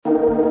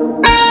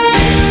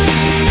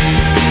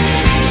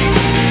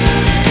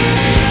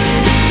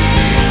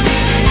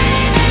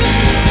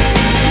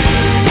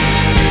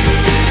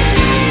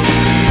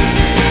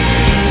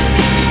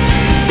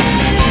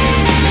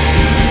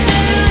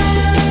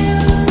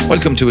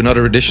Welcome to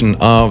another edition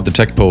of the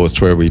Tech Post,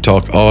 where we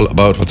talk all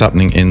about what's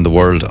happening in the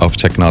world of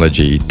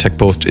technology. Tech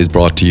Post is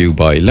brought to you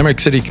by Limerick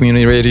City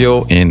Community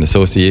Radio in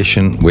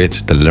association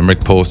with the Limerick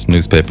Post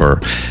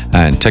newspaper.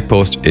 And Tech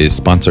Post is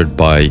sponsored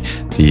by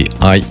the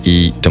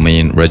IE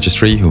Domain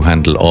Registry, who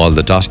handle all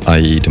the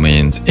 .ie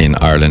domains in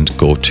Ireland.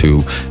 Go to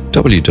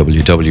www.weare.ie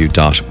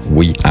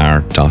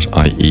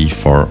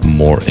for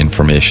more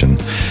information.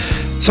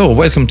 So,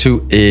 welcome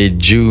to a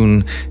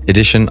June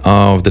edition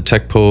of the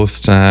Tech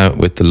Post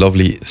with the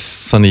lovely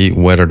sunny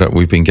weather that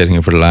we've been getting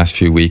over the last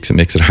few weeks. It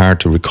makes it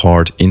hard to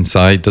record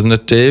inside, doesn't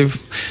it,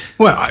 Dave?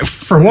 Well,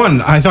 for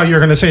one, I thought you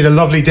were going to say the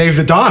lovely Dave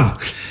the Don.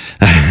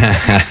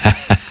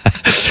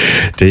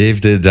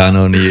 Dave the Don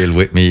O'Neill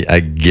with me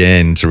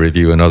again to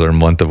review another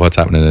month of what's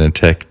happening in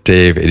tech.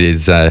 Dave, it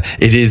is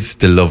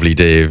the lovely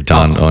Dave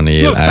Don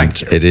O'Neill,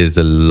 thank you. It is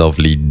the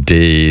lovely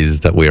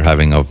days that we're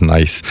having of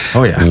nice,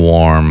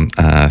 warm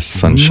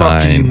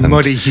sunshine,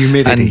 muddy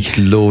humidity,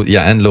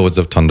 and loads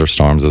of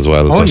thunderstorms as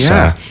well.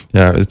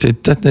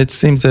 It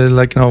seems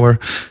like we're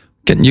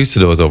getting used to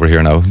those over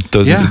here now.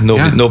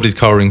 Nobody's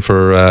cowering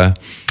for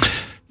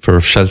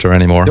shelter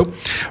anymore. Nope.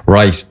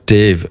 Right,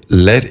 Dave,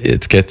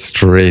 let's get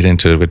straight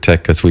into it with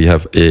tech, because we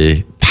have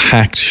a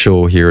packed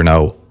show here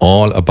now,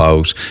 all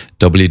about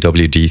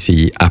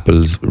WWDC,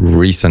 Apple's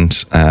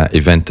recent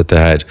event that they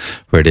had,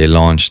 where they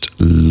launched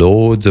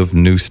loads of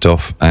new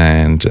stuff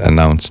and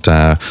announced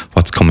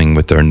what's coming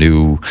with their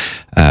new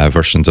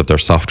versions of their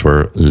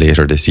software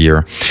later this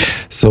year.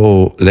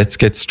 So let's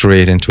get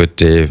straight into it,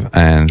 Dave,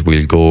 and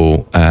we'll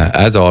go,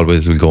 as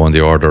always, we'll go in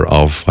the order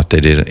of what they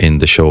did in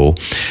the show.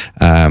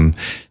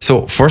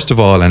 So first of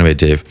all, anyway,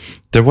 Dave,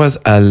 there was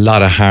a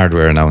lot of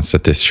hardware announced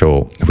at this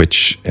show,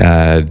 which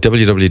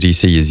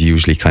WWDC is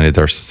usually kind of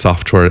their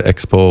software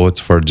expo. It's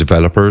for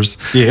developers,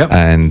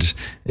 and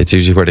it's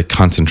usually where they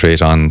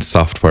concentrate on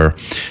software.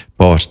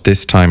 But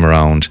this time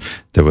around,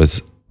 there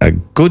was a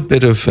good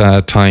bit of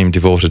time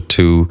devoted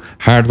to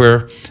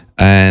hardware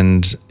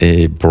and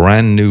a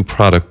brand new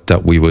product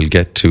that we will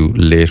get to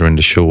later in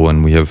the show,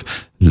 and we have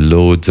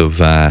loads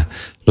of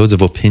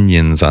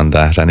opinions on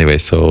that anyway,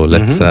 so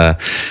let's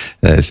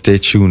stay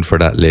tuned for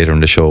that later in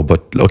the show.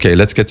 But okay,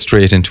 let's get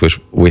straight into it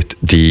with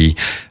the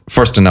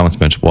first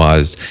announcement.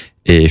 Was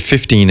a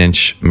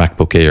 15-inch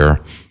MacBook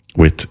Air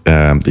with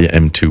the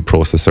M2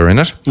 processor in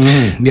it.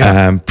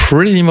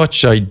 Pretty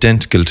much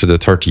identical to the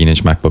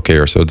 13-inch MacBook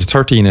Air. So the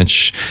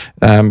 13-inch,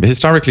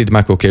 historically the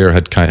MacBook Air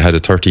had a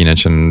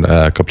 13-inch, and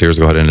a couple of years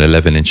ago had an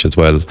 11-inch as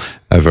well,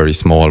 a very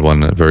small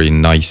one, very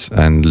nice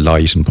and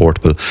light and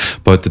portable.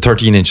 But the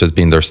 13-inch has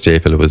been their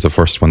staple. It was the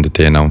first one that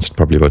they announced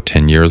probably about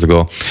 10 years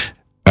ago.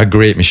 A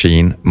great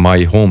machine.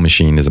 My home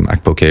machine is a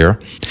MacBook Air.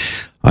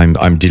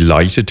 I'm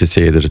delighted to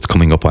say that it's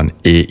coming up on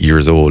 8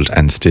 years old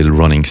and still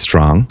running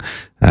strong,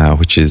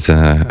 which is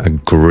a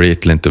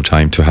great length of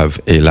time to have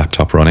a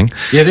laptop running.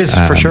 Yeah, it is,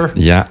 for sure.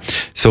 Yeah.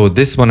 So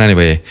this one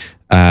anyway,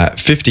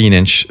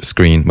 15-inch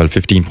screen, well,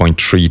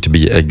 15.3 to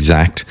be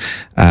exact.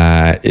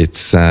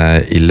 It's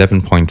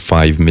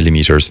 11.5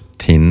 millimeters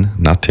thin,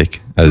 not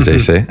thick, as they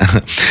say.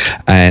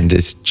 And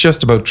it's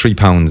just about 3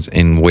 pounds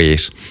in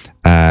weight.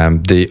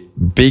 The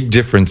big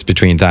difference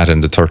between that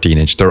and the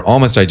 13-inch, they're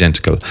almost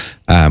identical,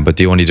 but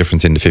the only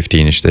difference in the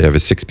 15-inch, they have a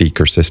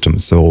 6-speaker system,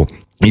 so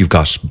you've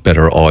got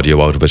better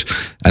audio out of it,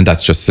 and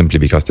that's just simply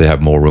because they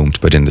have more room to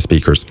put in the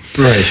speakers.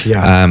 Right,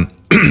 yeah.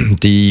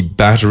 The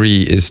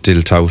battery is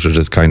still touted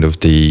as kind of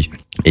the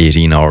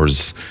 18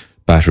 hours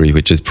battery,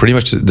 which is pretty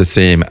much the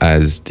same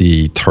as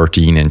the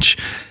 13-inch,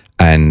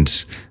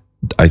 and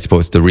I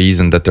suppose the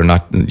reason that they're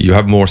not, you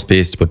have more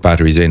space to put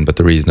batteries in, but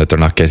the reason that they're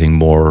not getting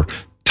more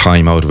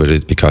time out of it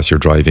is because you're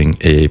driving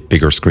a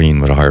bigger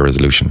screen with a higher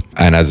resolution.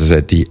 And as I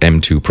said, the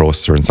M2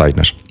 processor inside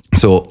it.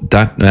 So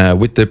that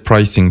with the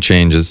pricing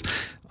changes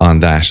on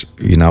that,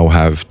 you now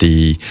have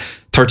the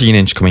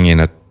 13-inch coming in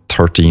at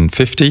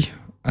 €1,350,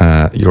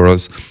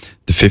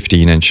 the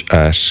 15-inch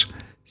at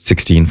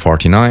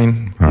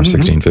 $1,649 or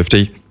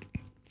 $1,650,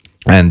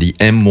 and the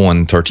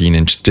M1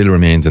 13-inch still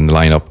remains in the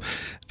lineup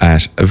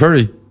at a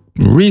very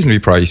reasonably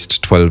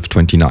priced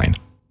 $1,229.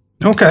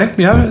 Okay,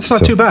 yeah, it's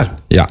not too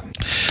bad. Yeah.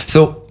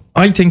 So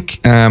I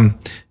think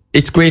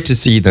it's great to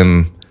see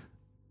them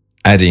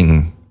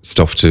adding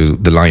stuff to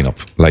the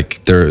lineup. Like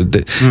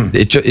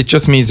it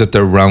just means that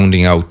they're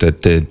rounding out the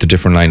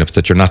different lineups,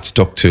 that you're not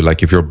stuck to,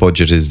 like, if your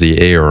budget is the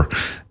Air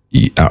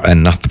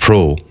and not the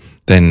Pro,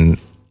 then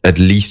at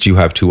least you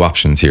have two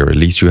options here. At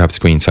least you have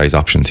screen size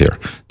options here,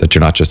 that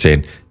you're not just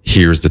saying,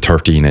 here's the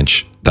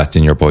 13-inch, that's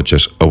in your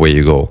budget, away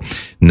you go.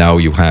 Now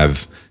you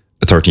have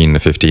a 13 and a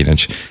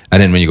 15-inch,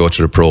 and then when you go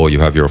to the Pro, you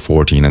have your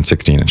 14 and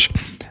 16-inch.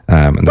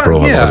 And the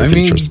Pro have other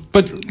features.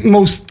 But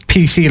most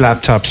PC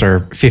laptops are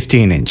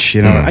 15-inch,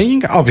 you know.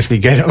 You can obviously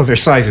get other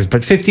sizes,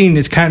 but 15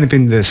 has kind of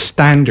been the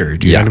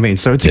standard, you know what I mean?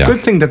 So it's a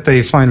good thing that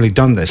they've finally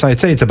done this.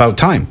 I'd say it's about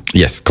time.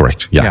 Yes,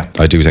 correct. Yeah,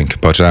 I do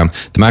think. But the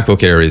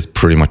MacBook Air is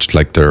pretty much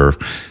like their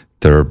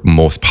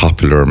most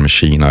popular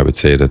machine, I would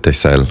say, that they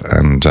sell.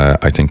 And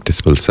I think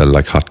this will sell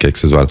like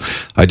hotcakes as well.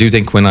 I do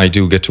think when I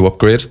do get to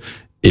upgrade,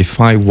 if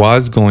I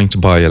was going to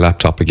buy a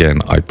laptop again,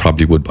 I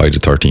probably would buy the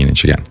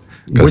 13-inch again.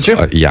 Would you?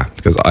 Yeah,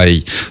 because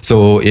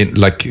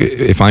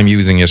if I'm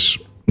using it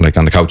like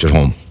on the couch at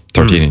home,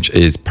 13-inch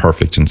is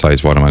perfect in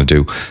size for what I want to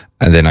do.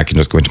 And then I can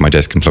just go into my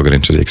desk and plug it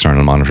into the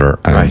external monitor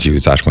and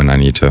use that when I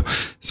need to.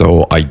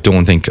 So I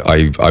don't think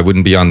I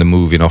wouldn't be on the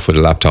move enough with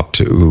a laptop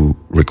to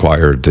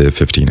require the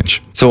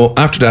 15-inch. So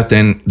after that,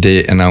 then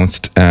they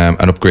announced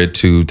an upgrade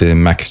to the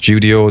Mac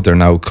Studio. They're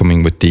now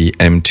coming with the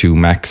M2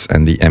 Max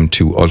and the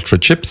M2 Ultra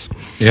chips.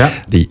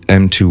 Yeah. The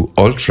M2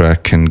 Ultra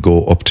can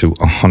go up to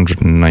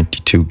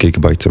 192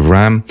 gigabytes of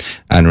RAM.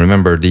 And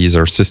remember, these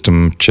are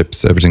system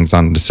chips. Everything's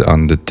on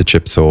the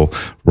chip. So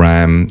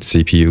RAM,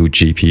 CPU,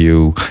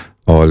 GPU,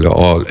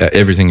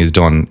 everything is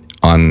done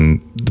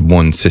on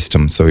one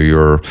system. So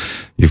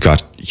you've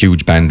got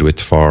huge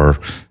bandwidth for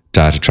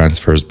data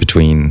transfers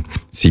between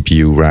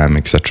CPU, RAM,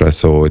 etc.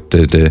 So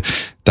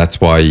that's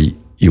why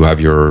you have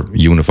your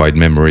unified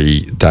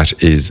memory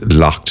that is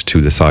locked to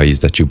the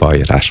size that you buy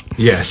it at.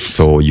 Yes.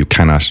 So you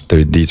cannot.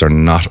 These are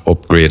not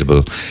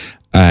upgradable.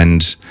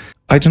 And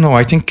I don't know.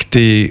 I think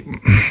the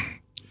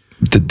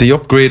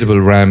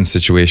upgradable RAM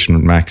situation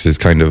with Macs is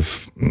kind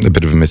of a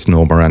bit of a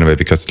misnomer anyway,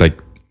 because like,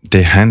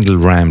 they handle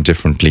RAM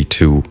differently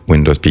to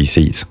Windows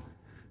PCs.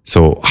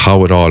 So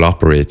how it all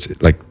operates,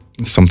 like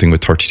something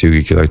with 32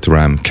 gigabytes of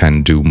RAM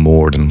can do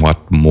more than what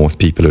most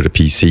people with a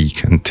PC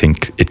can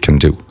think it can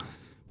do,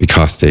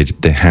 because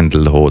they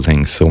handle the whole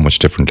thing so much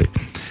differently.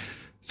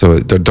 So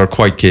they're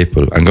quite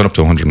capable, and going up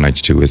to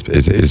 192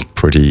 is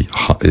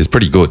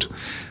pretty good.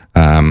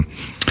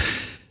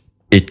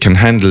 It can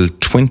handle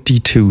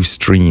 22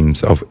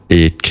 streams of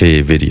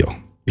 8K video.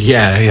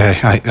 Yeah,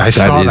 I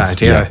saw that.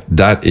 Yeah,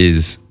 that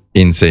is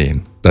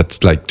insane.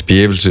 That's like, to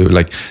be able to,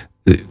 like,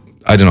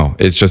 I don't know,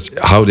 it's just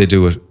how they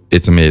do it,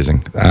 it's amazing.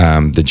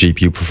 The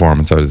GPU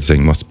performance out of this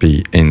thing must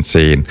be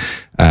insane.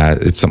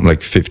 It's something like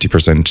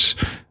 50%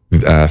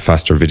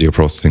 faster video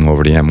processing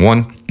over the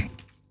M1,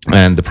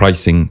 and the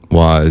pricing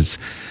was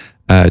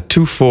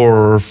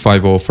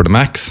 2450 for the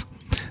Max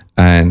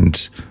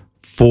and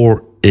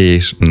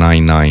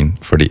 4899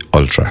 for the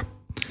Ultra.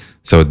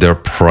 So they're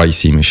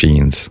pricey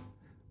machines,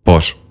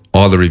 but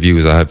all the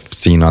reviews I have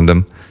seen on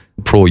them,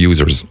 pro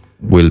users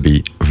will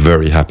be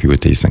very happy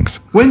with these things.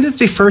 When did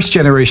the first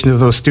generation of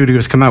those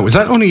studios come out? Was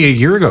that only a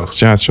year ago?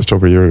 Yeah, it's just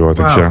over a year ago, I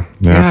think. Wow.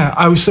 Yeah,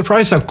 I was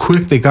surprised how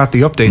quick they got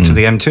the update to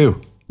the M2.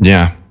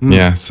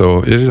 Yeah.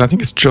 So I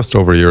think it's just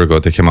over a year ago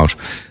they came out.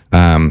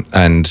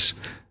 And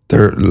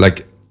they're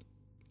like,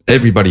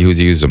 everybody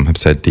who's used them have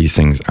said these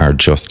things are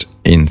just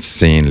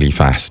insanely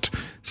fast.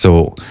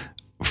 So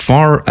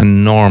for a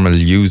normal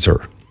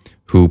user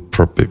who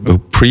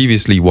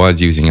previously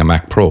was using a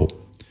Mac Pro,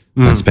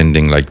 and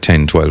spending like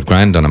 10, 12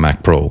 grand on a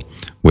Mac Pro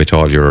with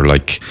all your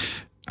like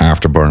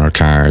afterburner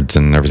cards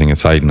and everything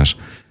inside in it,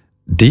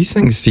 these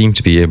things seem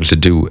to be able to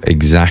do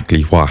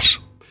exactly what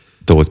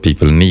those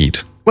people need.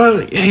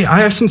 Well, I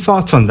have some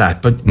thoughts on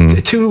that, but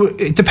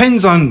it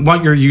depends on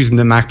what you're using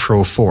the Mac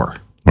Pro for.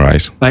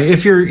 Right. Like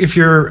if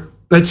you're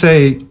let's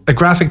say a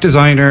graphic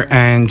designer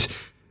and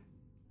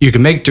you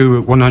can make do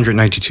with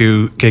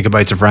 192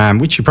 gigabytes of RAM,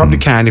 which you probably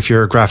can if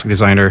you're a graphic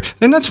designer,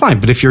 then that's fine.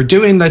 But if you're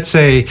doing, let's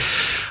say,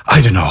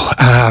 I don't know,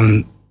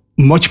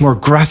 much more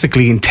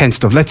graphically intense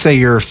stuff, let's say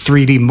you're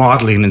 3D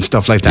modeling and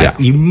stuff like that,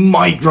 you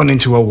might run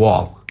into a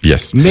wall.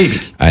 Yes. Maybe.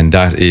 And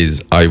that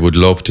is, I would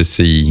love to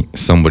see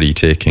somebody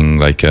taking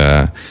like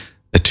a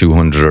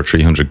 200 or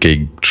 300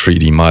 gig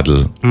 3D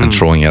model and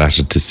throwing it at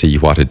it to see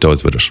what it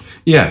does with it.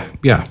 Yeah.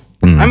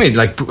 I mean,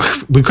 like,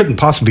 we couldn't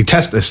possibly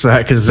test this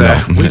because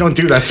we don't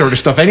do that sort of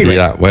stuff anyway.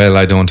 Yeah, well,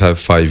 I don't have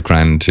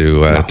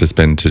 $5,000 to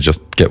spend to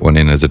just get one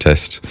in as a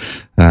test.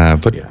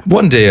 But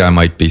one day I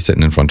might be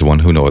sitting in front of one,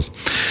 who knows.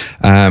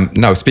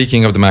 Now,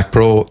 speaking of the Mac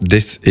Pro,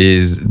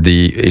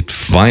 it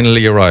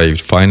finally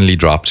arrived, finally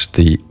dropped,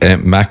 the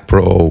Mac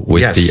Pro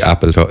with the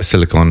Apple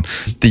Silicon.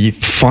 The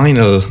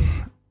final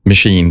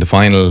machine, the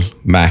final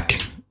Mac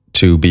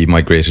to be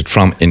migrated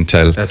from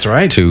Intel. That's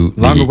right. To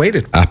long the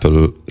awaited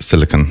Apple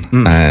Silicon,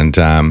 and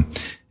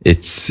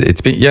it's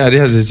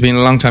been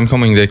a long time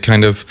coming. It's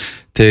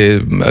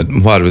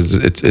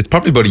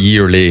probably about a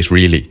year late,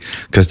 really,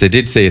 because they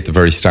did say at the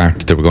very start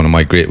that they were going to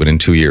migrate within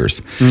 2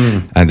 years,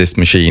 and this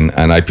machine,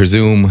 and I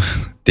presume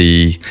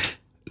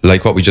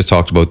like what we just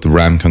talked about, the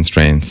RAM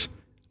constraints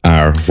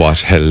are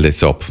what held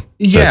this up.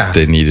 That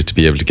they needed to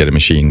be able to get a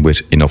machine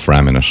with enough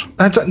RAM in it.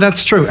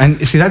 That's true.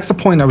 And see, that's the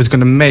point I was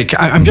going to make.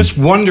 I'm just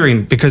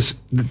wondering, because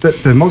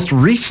the most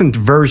recent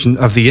version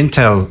of the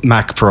Intel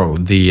Mac Pro,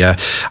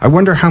 I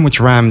wonder how much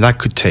RAM that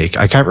could take.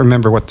 I can't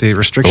remember what the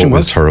restriction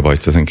was.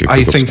 Terabytes, I think.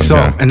 I think so.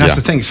 Yeah. And that's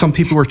the thing. Some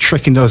people were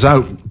tricking those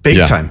out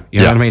big time.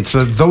 You know what I mean?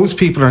 So those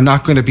people are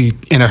not going to be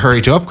in a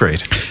hurry to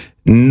upgrade.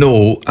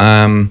 No.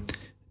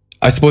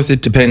 I suppose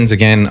it depends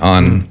again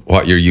on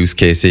what your use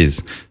case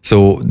is.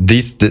 So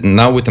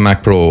now with the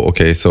Mac Pro,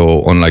 okay,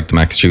 so unlike the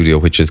Mac Studio,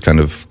 which is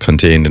kind of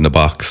contained in the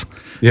box,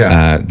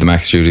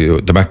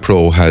 The Mac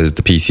Pro has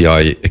the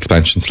PCI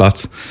expansion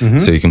slots,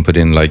 so you can put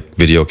in like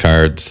video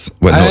cards.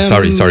 Well, no,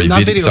 sorry,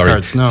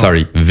 cards, no.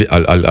 sorry.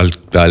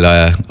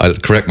 I'll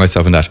correct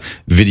myself on that.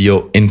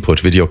 Video input,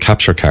 video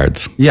capture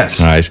cards. Yes.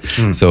 Right.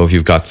 So if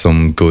you've got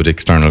some good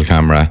external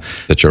camera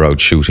that you're out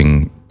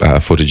shooting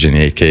footage in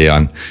 8K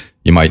on,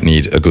 you might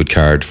need a good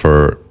card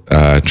for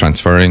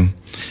transferring.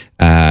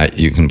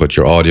 You can put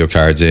your audio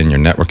cards in, your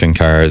networking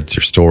cards,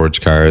 your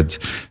storage cards.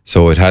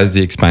 So it has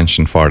the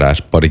expansion for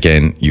that. But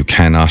again, you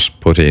cannot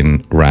put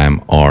in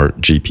RAM or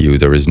GPU.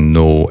 There is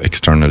no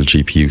external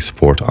GPU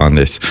support on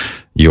this.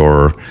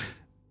 You're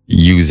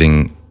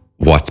using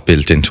what's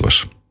built into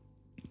it.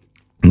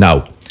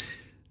 Now,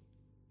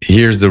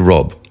 here's the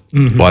rub.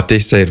 What they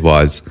said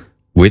was,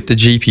 with the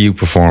GPU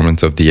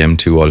performance of the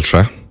M2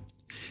 Ultra,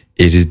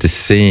 it is the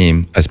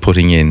same as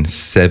putting in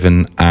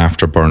 7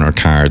 afterburner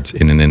cards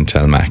in an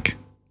Intel Mac.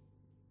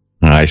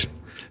 All right.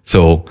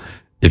 So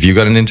if you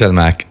got an Intel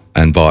Mac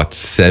and bought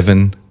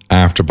 7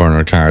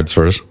 afterburner cards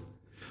for it,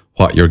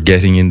 what you're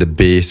getting in the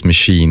base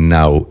machine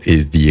now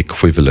is the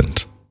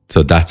equivalent.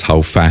 So that's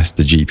how fast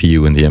the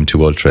GPU in the M2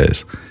 Ultra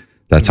is.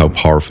 That's how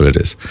powerful it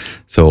is.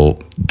 So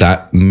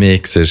that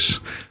makes it,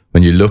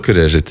 when you look at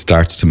it, it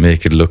starts to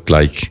make it look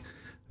like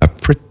a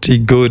pretty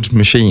good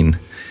machine.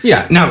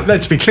 Yeah. Now,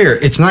 let's be clear.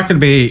 It's not going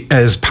to be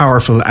as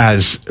powerful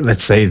as,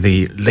 let's say,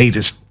 the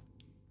latest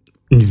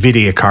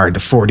NVIDIA card,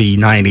 the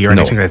 4090 or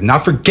anything like that.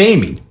 Not for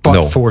gaming,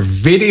 but for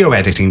video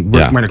editing.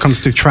 When it comes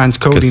to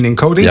transcoding and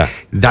encoding,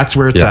 that's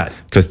where it's at.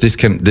 Because they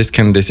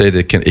say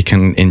that it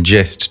can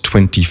ingest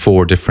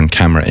 24 different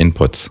camera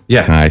inputs.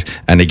 Yeah.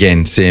 Right. And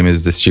again, same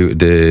as the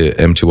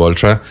M2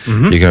 Ultra,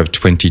 you can have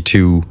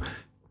 22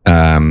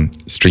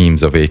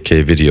 streams of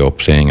 8K video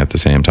playing at the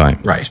same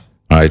time. Right.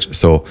 Right,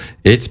 so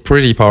it's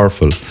pretty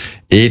powerful.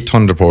 8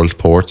 Thunderbolt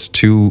ports,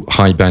 2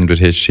 high bandwidth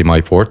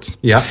HDMI ports.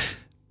 Yeah.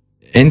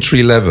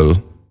 Entry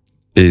level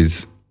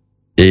is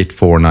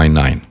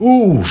 8499.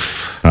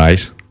 Oof.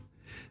 Right.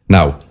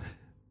 Now,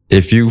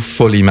 if you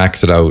fully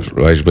max it out,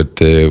 right, with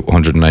the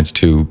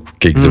 192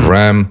 gigs of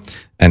RAM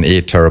and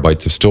 8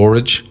 terabytes of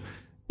storage,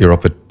 you're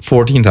up at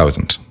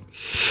 14,000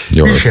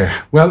 euros. Yeah.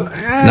 Well,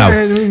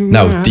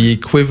 now the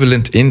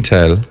equivalent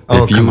Intel,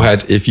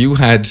 if you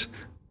had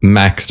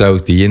maxed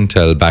out the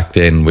Intel back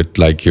then with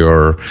like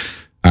your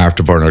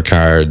afterburner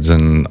cards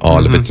and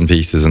all the bits and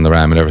pieces and the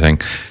RAM and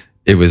everything,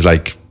 it was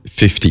like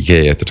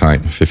 50k at the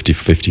time,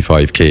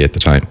 55k at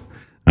the time.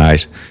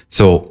 Right.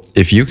 So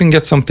if you can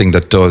get something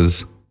that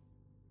does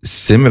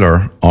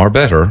similar or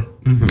better,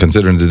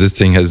 considering that this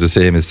thing has the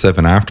same as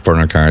 7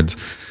 afterburner cards,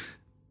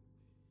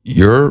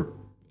 you're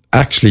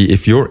actually,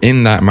 if you're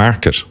in that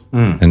market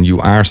and you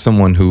are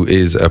someone who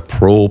is a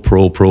pro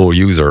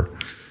user,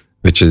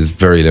 which is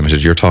very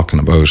limited. You're talking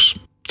about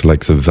the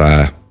likes of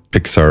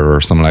Pixar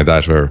or something like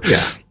that, where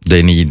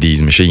they need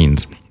these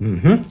machines.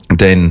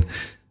 Then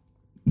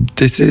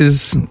it's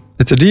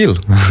a deal.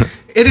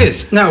 It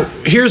is. Now,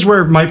 here's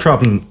where my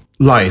problem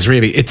lies,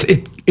 really.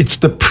 It's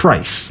the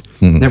price.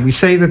 Now, we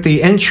say that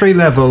the entry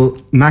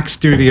level Mac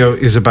Studio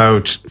is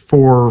about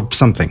 4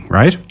 something,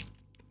 right?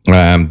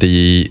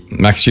 The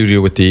Mac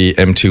Studio with the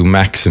M2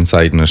 Max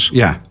inside in it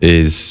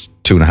is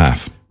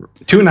 2.5.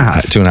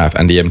 2.5. 2.5,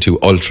 and the M2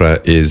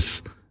 Ultra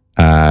is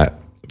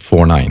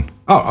 4.9.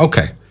 Oh,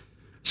 okay.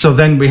 So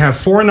then we have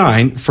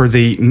 4.9 for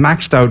the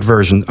maxed out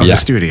version of the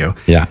Studio.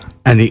 Yeah.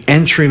 And the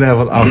entry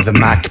level of the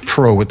Mac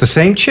Pro with the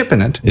same chip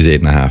in it is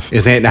 8.5.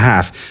 Is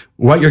 8.5.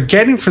 What you're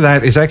getting for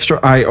that is extra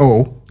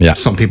I/O. Yeah.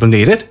 Some people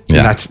need it.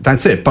 Yeah. And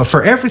that's it. But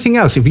for everything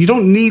else, if you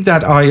don't need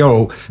that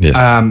I/O,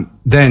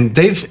 then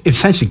they've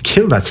essentially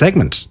killed that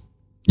segment.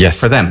 Yes.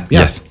 For them.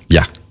 Yeah. Yes.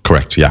 Yeah.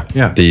 Correct. Yeah.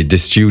 The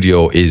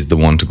Studio is the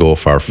one to go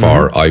for.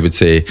 I would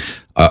say,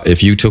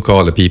 if you took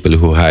all the people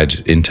who had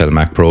Intel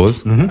Mac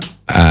Pros,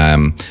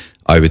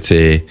 I would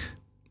say,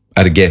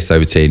 at a guess, I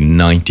would say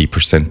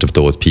 90% of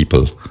those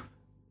people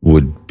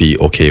would be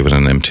okay with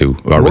an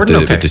M2 or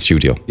with the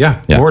Studio.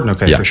 Yeah. More than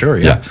okay, for sure.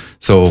 Yeah.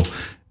 So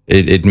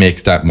it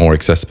makes that more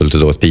accessible to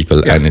those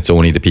people, and it's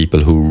only the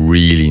people who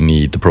really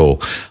need the Pro.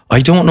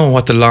 I don't know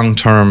what the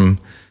long-term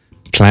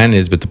plan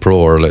is with the Pro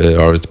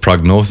or its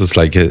prognosis.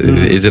 Like,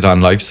 is it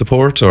on life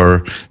support,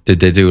 or did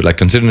they do, like,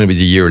 considering it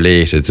was a year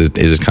late, is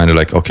it kind of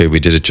like, okay, we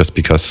did it just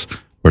because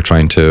we're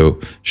trying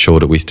to show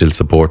that we still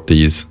support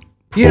these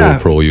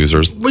Pro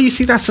users? Well, you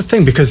see, that's the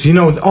thing, because, you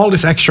know, all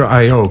this extra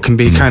I/O can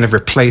be kind of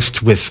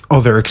replaced with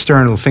other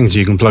external things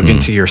you can plug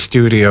into your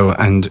Studio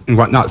and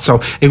whatnot. So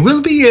it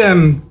will be,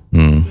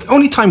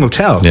 only time will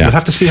tell. We'll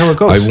have to see how it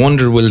goes. I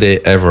wonder, will they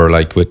ever,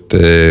 like with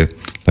the,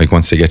 like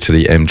once they get to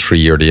the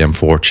M3 or the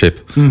M4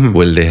 chip,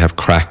 will they have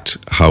cracked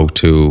how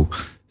to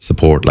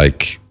support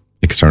like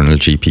external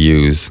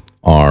GPUs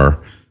or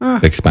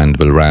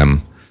expandable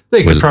RAM?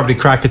 They could probably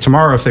crack it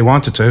tomorrow if they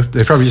wanted to.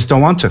 They probably just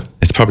don't want to.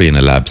 It's probably in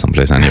a lab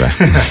someplace anyway.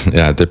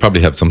 They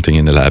probably have something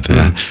in the lab.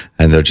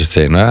 And they're just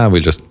saying,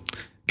 we'll just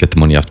get the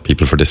money off the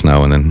people for this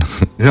now and then.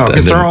 No,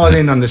 because they're all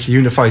in on this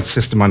unified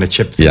system on a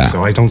chip thing,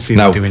 so I don't see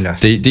them doing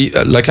that.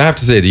 Like I have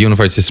to say, the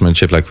unified system on a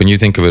chip, like when you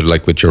think of it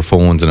like with your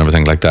phones and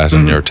everything like that,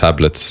 and your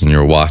tablets and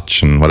your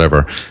watch and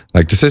whatever,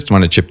 like the system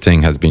on a chip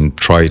thing has been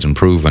tried and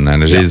proven,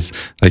 and it is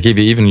like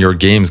even your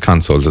games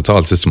consoles, it's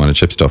all system on a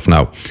chip stuff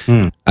now,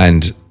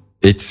 and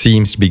it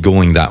seems to be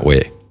going that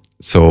way.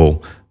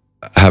 So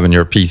having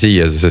your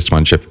PC as a system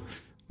on chip,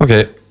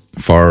 okay,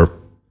 for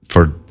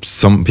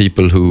some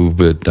people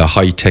the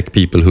high-tech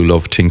people who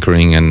love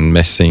tinkering and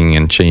messing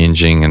and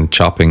changing and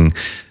chopping,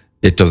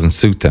 it doesn't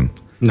suit them.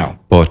 No.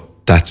 But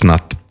that's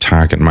not the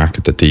target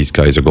market that these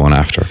guys are going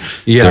after.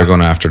 Yeah. They're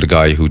going after the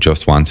guy who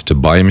just wants to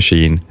buy a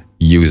machine,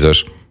 use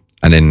it,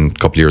 and in a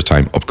couple of years'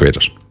 time, upgrade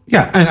it.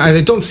 Yeah, and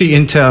I don't see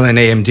Intel and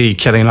AMD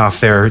killing off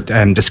their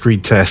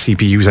discrete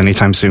CPUs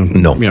anytime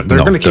soon. No, they're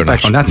going to keep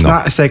that going. That's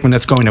not a segment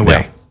that's going away.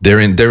 Yeah. They're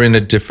in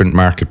a different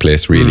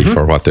marketplace really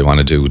for what they want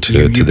to do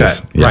to this.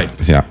 Bet. Yeah.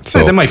 Right. Yeah.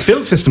 So they might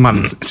build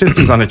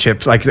systems on a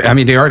chip. Like, I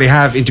mean, they already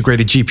have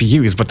integrated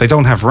GPUs, but they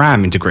don't have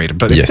RAM integrated.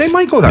 But they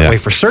might go that way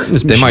for certain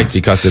machines. They might,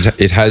 because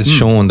it has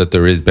shown that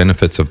there is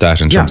benefits of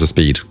that in terms of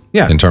speed.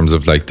 Yeah. In terms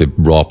of like the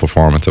raw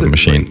performance of a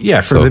machine.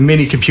 Yeah, for the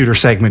mini computer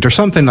segment or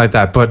something like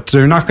that. But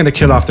they're not going to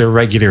kill off their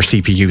regular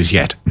CPUs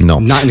yet. No.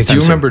 Not anytime Do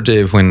you remember,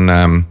 Dave, when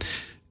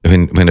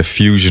a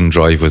fusion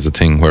drive was a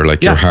thing where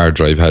like your hard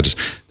drive had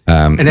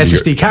an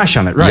SSD cache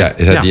on it, right? Yeah,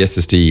 it had the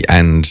SSD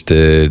and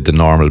the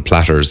normal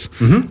platters,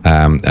 and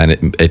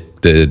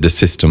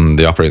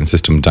the operating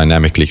system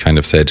dynamically kind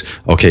of said,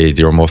 okay,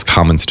 your most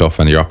common stuff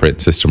on your operating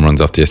system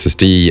runs off the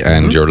SSD,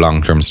 and your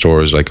long-term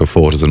storage, like of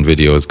photos and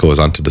videos, goes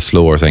onto the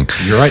slower thing.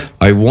 You're right.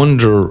 I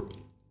wonder,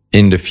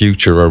 in the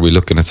future, are we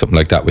looking at something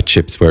like that with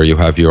chips, where you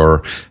have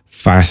your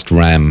fast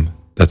RAM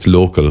that's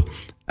local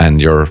and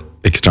your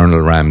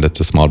external RAM that's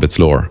a small bit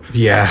slower?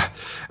 Yeah.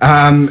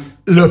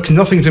 Look,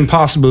 nothing's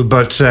impossible,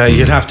 but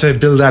you'd have to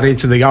build that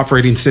into the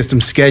operating system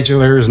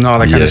schedulers and all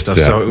that kind of stuff.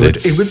 So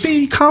it would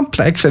be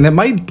complex, and it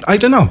might, I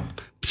don't know.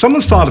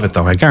 Someone's thought of it,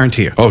 though, I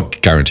guarantee you. Oh,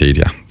 guaranteed,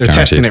 yeah. They're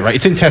testing it, right?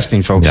 It's in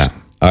testing, folks. Yeah.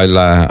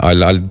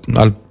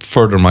 I'll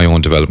further my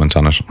own development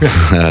on it.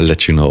 I'll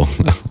let you know.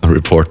 I'll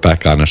report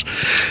back on it.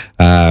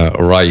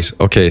 Right.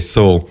 Okay.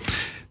 So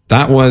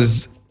that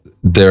was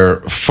their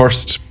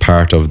first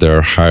part of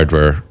their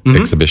hardware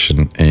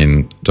exhibition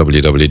in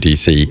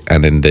WWDC,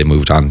 and then they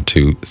moved on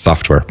to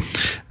software.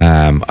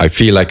 I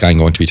feel like I'm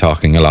going to be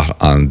talking a lot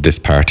on this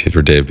part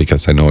here, Dave,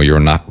 because I know you're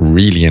not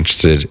really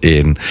interested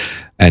in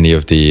any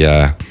of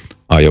the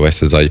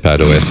iOS's, iPad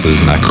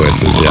OS's, Mac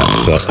OS's. Yeah.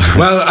 So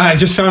well, I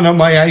just found out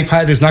my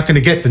iPad is not going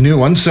to get the new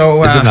one.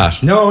 So is it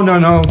not?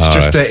 No. It's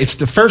just it's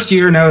the first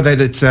year now that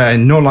it's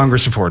no longer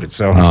supported.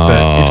 So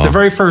it's the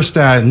very first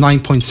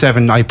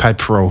 9.7 iPad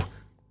Pro.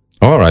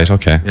 All right.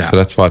 Okay. Yeah. So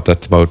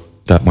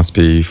that must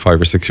be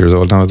 5 or 6 years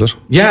old now, is it?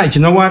 Yeah. Do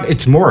you know what?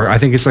 It's more. I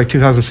think it's like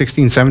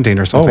 2016, 17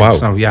 or something. Oh, wow.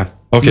 So, yeah.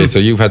 Okay. So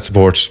you've had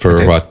support for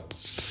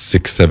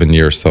 6-7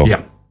 years. So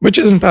yeah. Which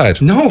isn't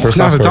bad. No,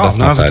 not at all.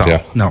 Not at all.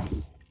 Yeah.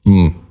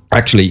 No.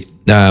 Actually,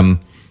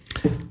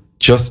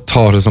 just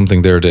thought of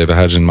something there, Dave. I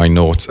had in my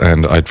notes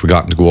and I'd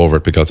forgotten to go over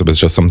it because it was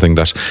just something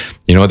that,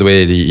 the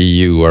way the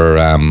EU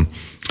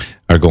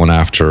are going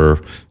after,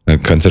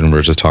 considering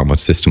we're just talking about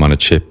system on a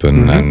chip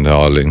and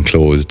all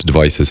enclosed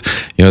devices,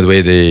 the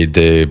way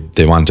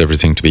they want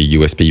everything to be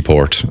USB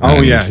port. Oh,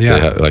 and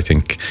yeah. I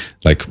think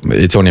like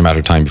it's only a matter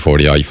of time before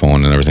the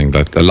iPhone and everything.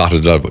 Like a lot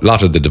of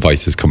the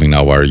devices coming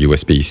now are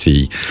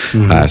USB-C.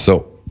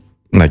 So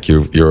like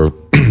you're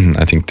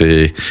I think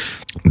the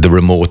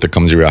remote that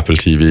comes with your Apple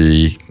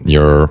TV,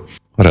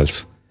 what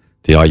else?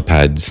 The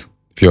iPads, a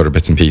few other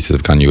bits and pieces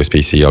have gone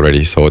USB-C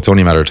already. So it's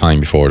only a matter of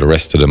time before the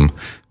rest of them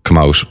come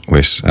out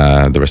with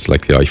the rest of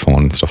like the iPhone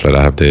and stuff like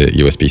that have the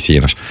USB-C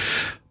in it.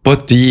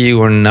 But the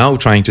EU are now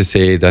trying to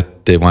say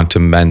that they want to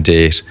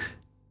mandate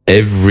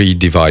every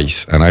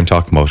device, and I'm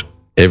talking about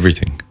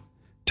everything,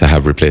 to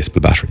have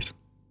replaceable batteries.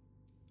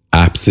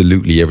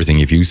 Absolutely everything.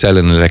 If you sell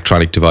an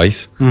electronic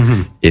device,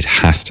 it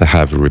has to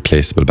have a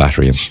replaceable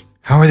battery in it.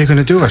 How are they going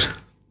to do it?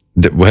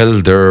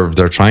 Well,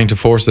 they're trying to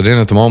force it in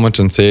at the moment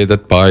and say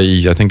that by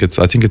I think it's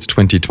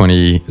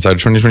 2020, it's either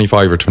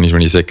 2025 or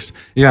 2026.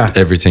 Yeah,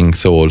 everything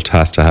sold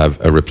has to have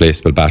a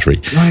replaceable battery.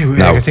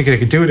 Now, I think they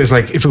could do it as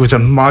like if it was a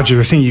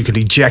modular thing you could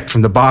eject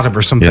from the bottom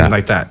or something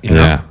like that.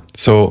 Yeah.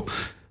 So,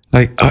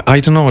 like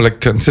I don't know,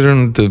 like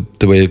considering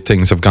the way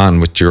things have gone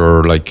with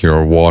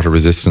your water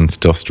resistance,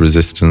 dust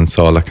resistance,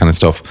 all that kind of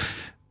stuff.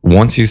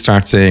 Once you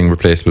start saying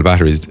replaceable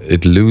batteries,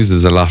 it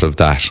loses a lot of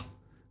that.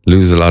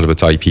 Loses a lot of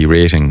its IP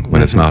rating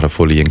when it's not a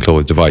fully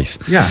enclosed device.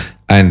 Yeah.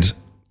 And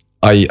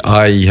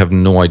I have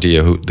no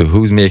idea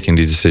who's making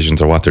these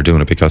decisions or what they're doing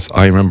it, because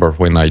I remember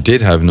when I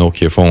did have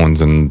Nokia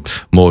phones and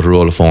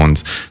Motorola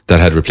phones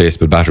that had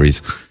replaceable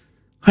batteries,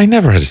 I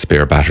never had a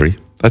spare battery.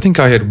 I think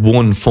I had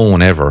one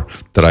phone ever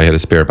that I had a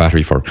spare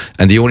battery for.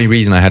 And the only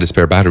reason I had a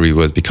spare battery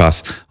was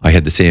because I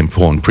had the same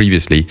phone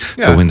previously.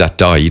 Yeah. So when that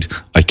died,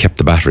 I kept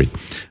the battery.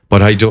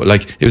 But I don't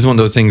it was one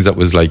of those things that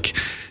was like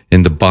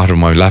in the bottom of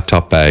my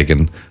laptop bag,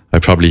 and I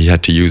probably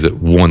had to use it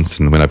once,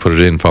 and when I put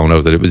it in, found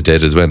out that it was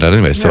dead as well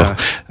anyway. So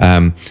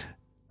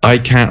I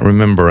can't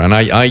remember, and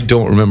I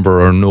don't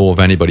remember or know of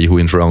anybody who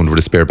went around with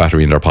a spare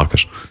battery in their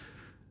pocket.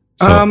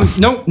 So,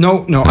 No.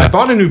 Yeah. I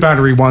bought a new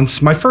battery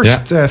once. My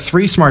first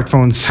 3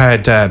 smartphones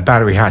had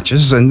battery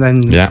hatches, and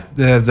then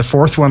the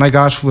fourth one I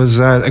got was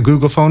a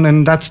Google phone,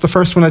 and that's the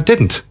first one that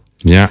didn't.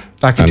 Yeah,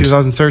 back in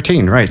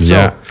 2013, right?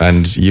 So,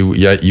 and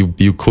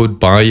you could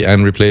buy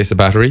and replace a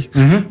battery.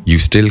 You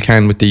still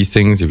can with these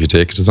things. If you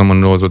take it to someone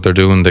who knows what they're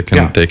doing, they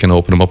can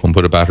open them up and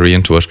put a battery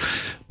into it.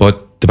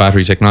 But the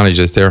battery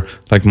technology is there.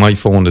 Like my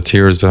phone that's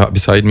here is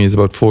beside me is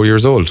about 4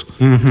 years old.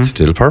 It's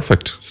still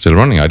perfect, still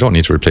running. I don't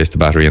need to replace the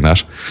battery in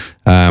that.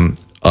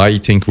 I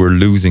think we're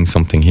losing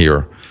something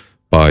here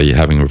by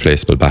having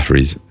replaceable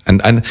batteries.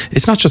 And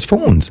it's not just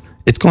phones.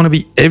 It's going to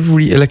be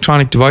every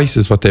electronic device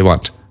is what they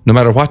want. No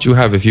matter what you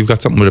have, if you've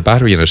got something with a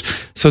battery in it.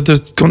 So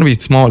there's going to be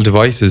small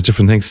devices,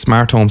 different things,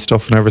 smart home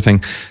stuff and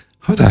everything.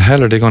 How the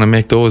hell are they going to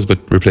make those with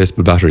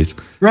replaceable batteries?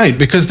 Right,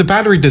 because the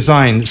battery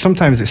design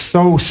sometimes is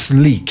so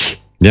sleek.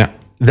 Yeah.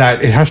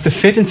 That it has to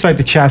fit inside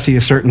the chassis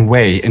a certain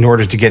way in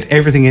order to get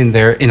everything in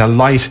there in a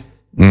light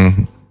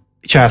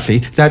chassis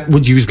that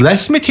would use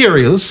less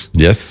materials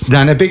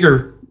than a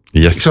bigger.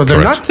 Yes, so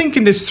they're not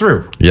thinking this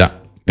through. Yeah.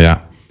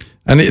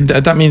 And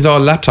that means all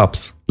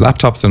laptops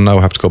now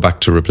have to go back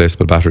to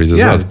replaceable batteries as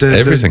well.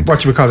 Everything.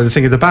 What you would call it, the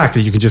thing at the back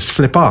that you can just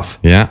flip off.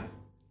 Yeah.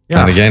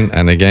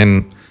 And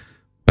again,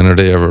 when are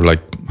they ever, like,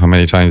 how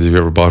many times have you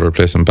ever bought a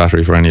replacement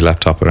battery for any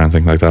laptop or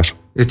anything like that?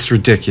 It's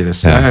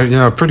ridiculous.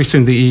 Pretty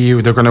soon the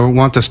EU, they're going to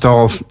want us to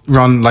all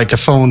run like a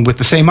phone with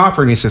the same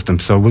operating system.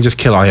 So we'll just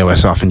kill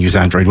iOS off and use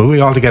Android. Will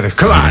we all together?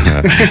 Come on.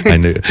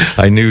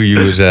 I knew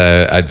you would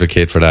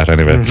advocate for that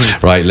anyway.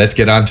 Right, let's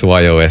get on to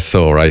iOS.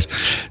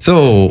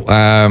 So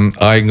I'm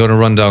going to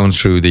run down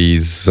through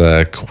these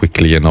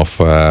quickly enough.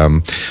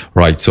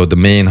 Right, so the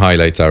main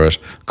highlights are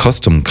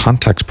custom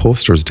contact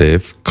posters,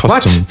 Dave.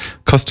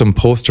 Custom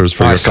posters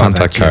for your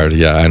contact card.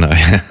 Yeah, I know.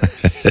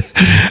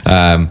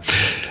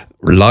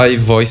 Live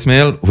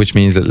voicemail, which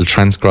means it'll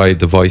transcribe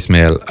the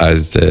voicemail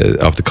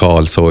of the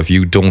call. So if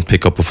you don't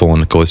pick up a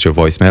phone, it goes to your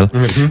voicemail.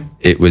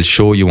 It will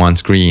show you on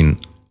screen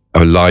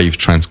a live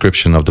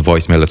transcription of the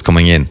voicemail that's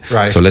coming in.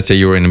 Right. So let's say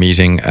you were in a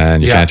meeting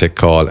and you can't take a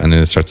call, and then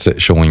it starts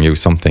showing you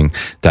something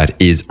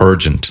that is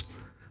urgent.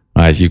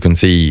 Right, you can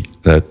see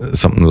that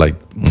something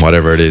like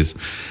whatever it is.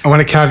 I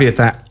want to caveat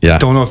that.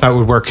 Don't know if that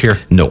would work here.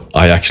 No,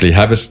 I actually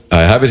have it.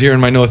 I have it here in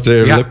my notes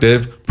there. Look,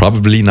 Dave,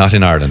 probably not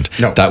in Ireland.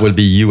 No. That will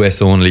be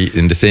US only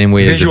in the same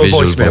way as the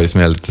visual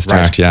voicemail at the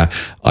start. Right.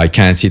 I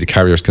can't see the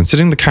carriers.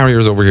 Considering the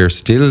carriers over here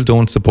still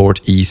don't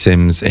support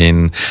eSIMs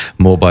in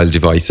mobile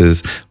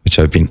devices, which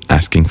I've been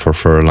asking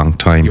for a long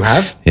time. You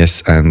have?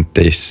 Yes, and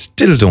they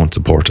still don't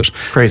support it.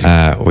 Crazy.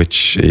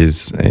 Which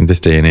is, in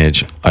this day and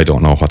age, I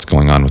don't know what's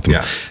going on with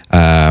them.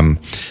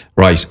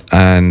 Right,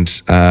 and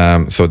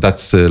so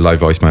that's the live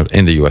voicemail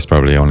in the US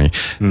probably only.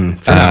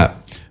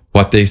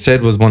 What they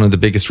said was one of the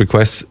biggest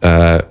requests,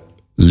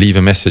 leave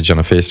a message on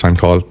a FaceTime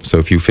call. So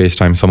if you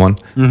FaceTime someone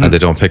and they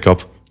don't pick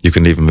up, you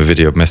can leave them a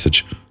video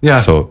message. Yeah.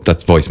 So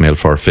that's voicemail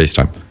for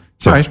FaceTime.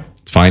 So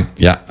it's fine.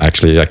 Yeah,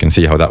 actually I can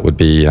see how that would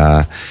be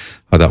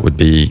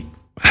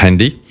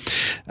handy.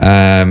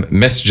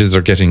 Messages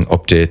are getting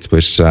updates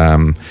with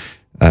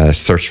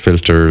search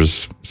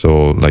filters.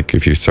 So like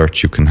if you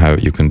search, you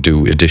can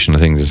do additional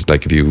things. It's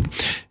like if you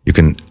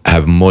can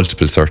have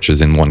multiple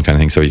searches in one kind of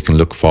thing. So you can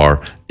look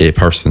for a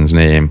person's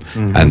name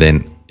and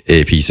then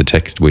a piece of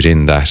text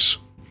within that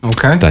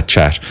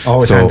chat.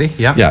 Always handy.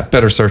 Yeah,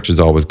 better search is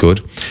always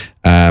good.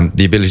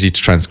 The ability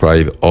to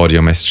transcribe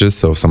audio messages.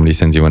 So if somebody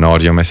sends you an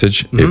audio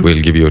message, it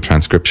will give you a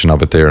transcription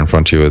of it there in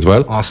front of you as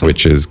well,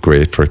 which is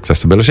great for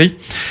accessibility.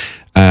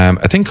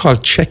 A thing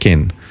called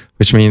check-in,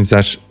 which means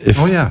that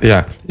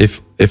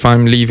if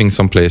I'm leaving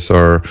someplace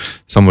or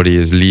somebody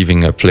is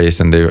leaving a place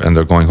and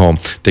they're going home,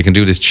 they can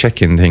do this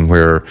check-in thing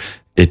where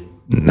it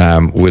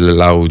will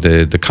allow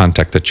the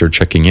contact that you're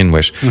checking in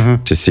with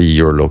to see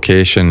your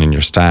location and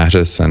your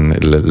status, and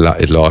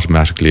it'll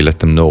automatically let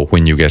them know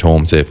when you get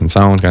home safe and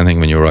sound, kind of thing,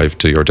 when you arrive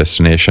to your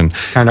destination.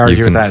 Can't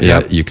argue with that.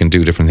 Yeah, you can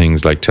do different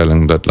things like tell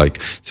them that,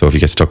 like, so if you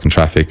get stuck in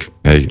traffic,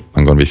 hey,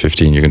 I'm going to be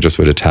 15, you can just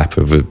with a tap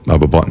of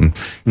a button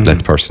let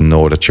the person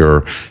know that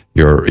your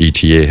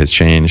ETA has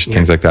changed,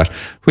 things like that,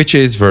 which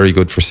is very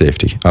good for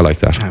safety. I like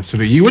that.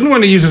 Absolutely. You wouldn't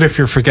want to use it if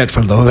you're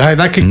forgetful, though.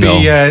 That could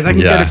be, that can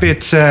get a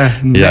bit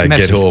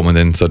messy. Get home and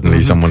then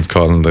suddenly someone's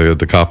calling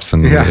the cops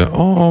and,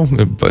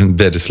 in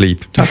bed asleep.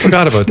 I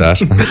forgot about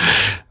that.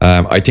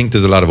 I think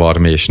there's a lot of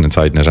automation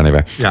inside it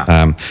anyway.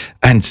 Yeah.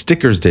 And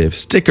stickers, Dave.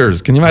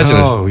 Stickers. Can you imagine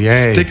it? Oh,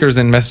 yeah. Stickers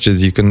in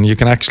messages. You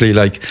can actually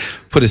like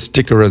put a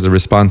sticker as a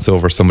response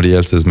over somebody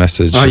else's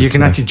message. Oh, you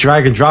can actually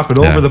drag and drop it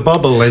over the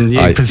bubble and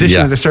you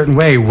position it a certain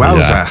way.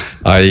 Wowza.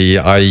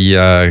 Yeah.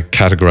 I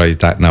categorize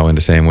that now in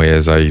the same way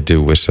as I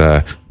do with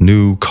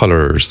new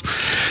colors.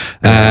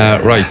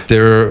 Right.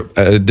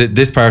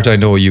 This part I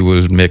know you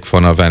will make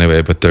fun of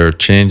anyway, but they're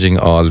changing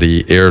all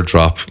the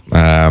airdrop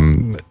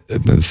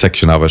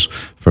section of it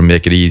for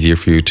make it easier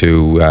for you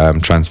to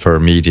transfer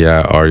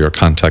media or your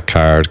contact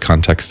card,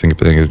 contacts thing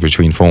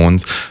between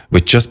phones,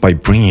 with just by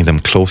bringing them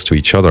close to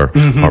each other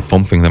or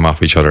bumping them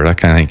off each other, that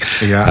kind of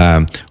thing.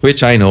 Yeah.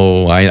 Which I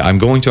know I'm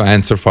going to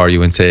answer for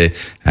you and say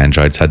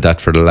Android's had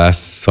that for the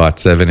last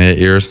 7-8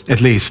 years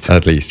At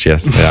least,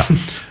 yes. Yeah.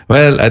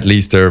 Well, at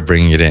least they're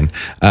bringing it in.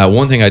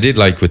 One thing I did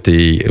like with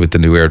the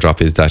new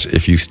AirDrop is that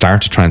if you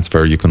start to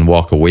transfer, you can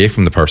walk away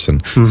from the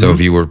person. So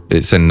if you were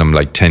sending them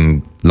like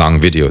 10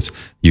 long videos,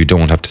 you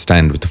don't have to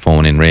stand with the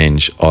phone in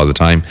range all the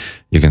time.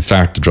 You can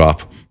start the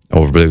drop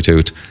over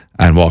Bluetooth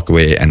and walk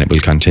away, and it will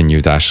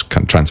continue that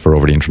transfer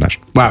over the internet.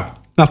 wow,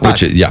 not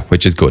bad.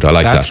 Which is good. I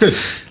like That's that.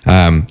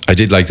 good. I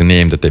did like the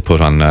name that they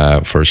put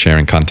on for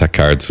sharing contact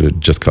cards.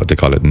 They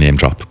call it name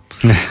drop.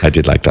 I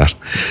did like that.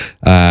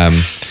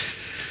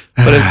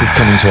 What else is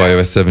coming to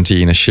iOS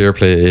 17? A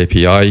SharePlay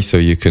API, so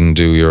you can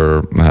do your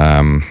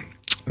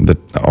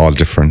all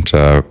different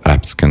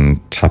apps can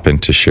tap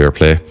into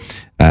SharePlay.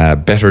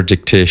 Better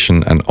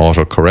dictation and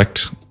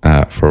autocorrect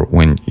for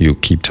when you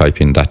keep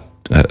typing that,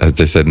 as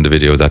they said in the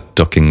video, that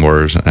ducking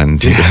word, and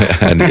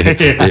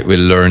it will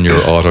learn your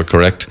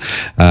autocorrect.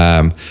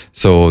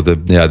 So the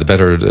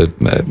better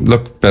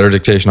better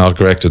dictation,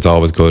 autocorrect, it's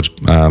always good.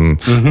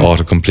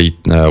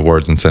 Autocomplete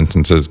words and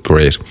sentences,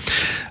 great.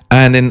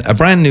 And then a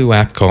brand new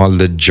app called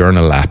the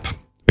Journal app,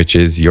 which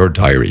is your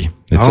diary.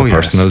 It's a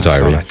personal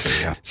diary.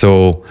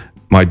 So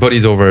my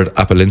buddies over at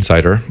Apple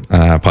Insider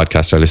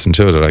podcast I listen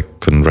to that I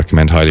couldn't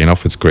recommend highly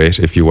enough. It's great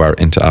if you are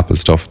into Apple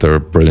stuff. They're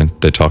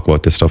brilliant. They talk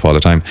about this stuff all the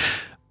time.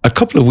 A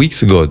couple of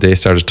weeks ago, they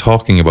started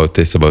talking about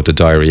the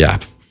diary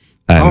app.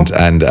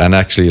 And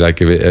actually, like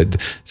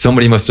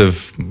somebody must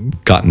have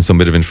gotten some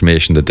bit of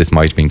information that this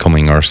might have been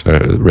coming, or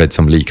read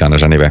some leak on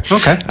it anyway.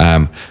 Okay.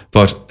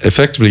 But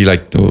effectively,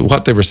 like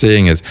what they were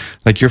saying is,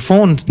 like your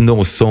phone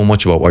knows so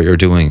much about what you're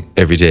doing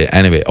every day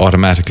anyway,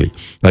 automatically.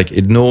 Like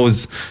it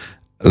knows,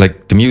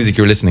 like the music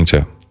you're listening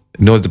to. It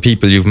knows the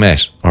people you've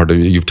met or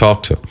you've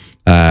talked to.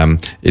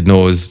 It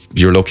knows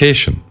your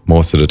location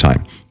most of the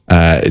time.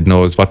 It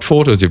knows what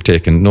photos you've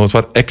taken. Knows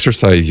what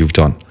exercise you've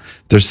done.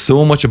 There's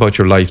so much about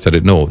your life that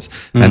it knows.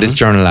 And this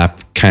Journal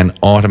app can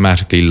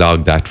automatically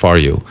log that for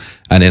you,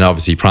 and then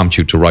obviously prompt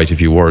you to write a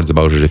few words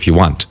about it if you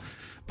want.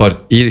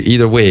 But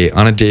either way,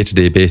 on a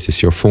day-to-day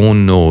basis, your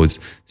phone knows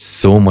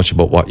so much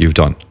about what you've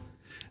done.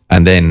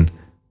 And then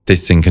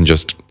this thing can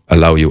just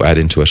allow you add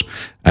into it.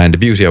 And the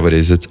beauty of it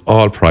is it's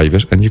all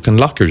private, and you can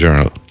lock your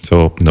journal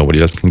so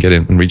nobody else can get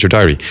in and read your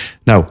diary.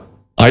 Now,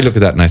 I look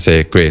at that and I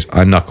say, great,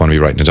 I'm not going to be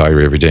writing a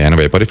diary every day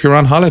anyway. But if you're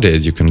on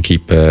holidays, you can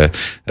keep a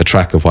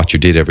track of what you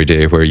did every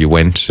day, where you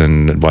went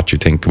and what you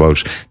think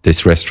about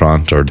this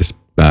restaurant or this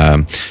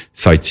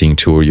sightseeing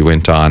tour you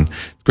went on.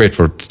 Great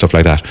for stuff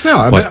like that.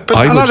 No, but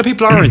a lot of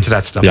people are into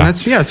that stuff. Yeah,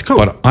 and it's cool.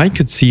 But I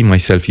could see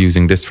myself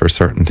using this for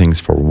certain things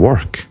for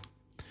work.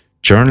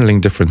 Journaling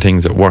different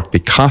things at work,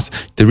 because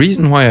the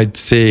reason why I'd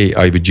say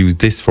I would use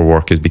this for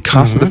work is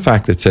because of the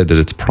fact that it said that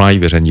it's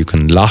private and you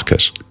can lock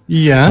it.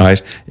 Yeah.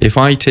 Right. If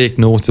I take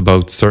notes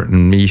about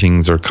certain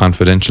meetings or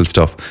confidential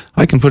stuff,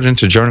 I can put it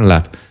into a Journal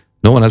app.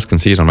 No one else can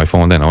see it on my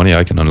phone then, only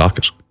I can unlock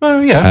it. Oh,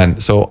 yeah.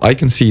 And so I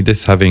can see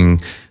this having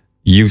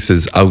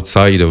uses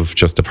outside of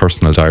just a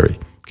personal diary.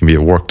 It can be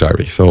a work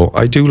diary. So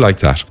I do like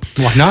that.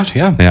 Why not?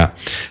 Yeah. Yeah.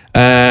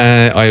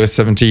 iOS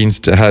 17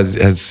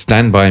 has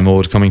standby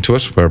mode coming to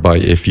it, whereby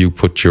if you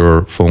put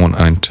your phone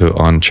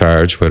on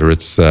charge, whether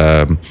it's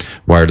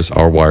wireless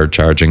or wired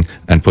charging,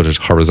 and put it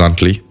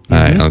horizontally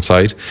on its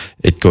side,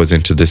 it goes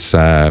into this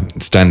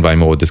standby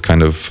mode, this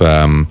kind of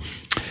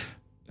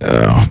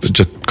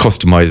just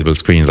customizable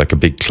screens like a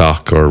big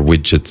clock or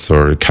widgets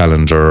or a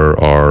calendar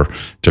or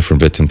different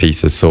bits and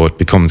pieces. So it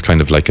becomes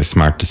kind of like a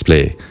smart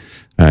display.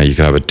 You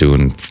can have it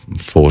doing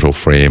photo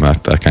frame,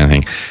 that kind of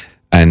thing.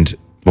 And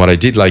what I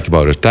did like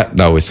about it, that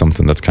now is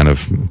something that's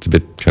it's a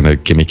bit kind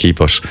of gimmicky,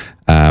 but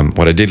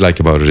what I did like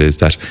about it is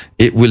that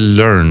it will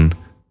learn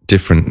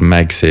different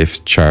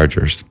MagSafe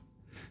chargers.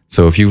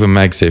 So if you have a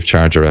MagSafe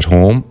charger at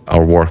home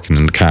or working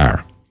in the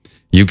car,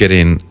 you get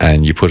in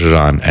and you put it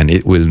on, and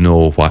it will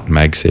know what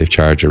MagSafe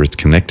charger it's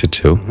connected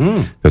to,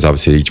 because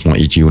obviously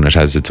each unit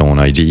has its own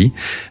ID,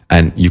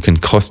 and you can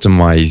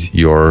customize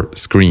your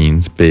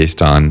screens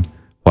based on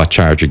what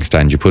charging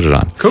stand you put it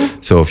on. Cool.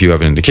 So if you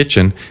have it in the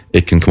kitchen,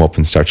 it can come up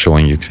and start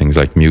showing you things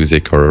like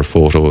music or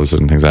photos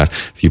and things like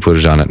that. If you put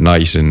it on at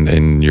night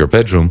in your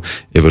bedroom,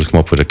 it will come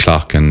up with a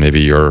clock and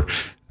maybe your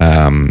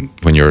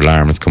when your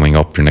alarm is coming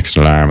up, your next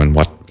alarm, and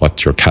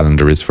what your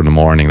calendar is for the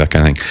morning, that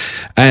kind of thing.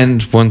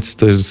 And once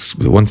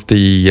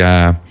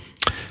the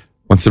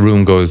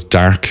room goes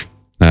dark,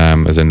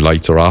 as in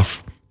lights are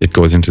off, it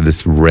goes into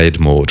this red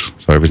mode.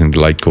 So everything,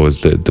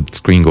 the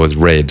screen goes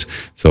red.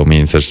 So it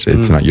means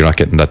that you're not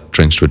getting that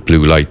drenched with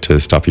blue light to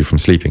stop you from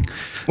sleeping.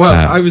 Well,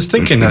 I was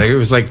thinking that it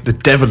was like the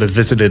devil had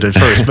visited at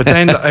first, but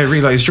then I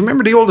realized,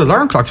 remember the old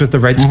alarm clocks with the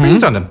red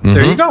screens on them?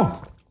 There you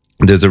go.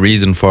 There's a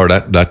reason for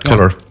that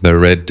color. Yeah. The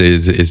red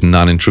is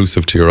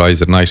non-intrusive to your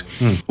eyes at night.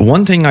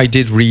 One thing I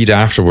did read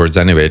afterwards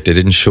anyway, they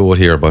didn't show it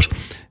here, but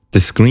the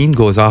screen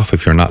goes off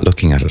if you're not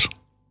looking at it.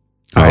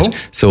 Right. Oh.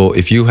 So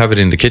if you have it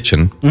in the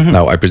kitchen,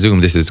 now I presume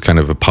this is kind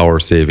of a power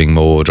saving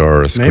mode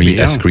or a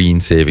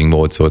screen saving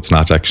mode. So it's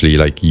not actually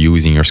like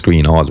using your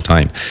screen all the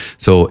time.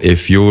 So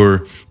if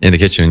you're in the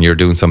kitchen and you're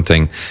doing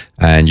something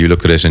and you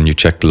look at it and you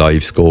check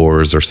live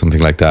scores or something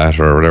like that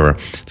or whatever,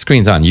 the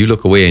screen's on, you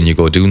look away and you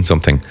go doing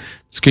something, the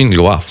screen will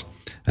go off.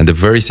 And the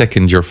very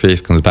second your face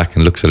comes back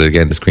and looks at it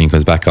again, the screen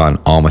comes back on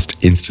almost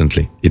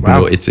instantly. It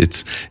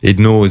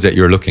knows that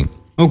you're looking.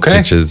 Okay.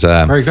 Which is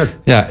very good.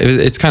 Yeah,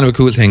 it's kind of a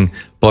cool thing.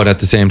 But at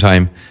the same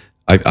time,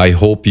 I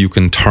hope you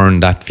can turn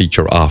that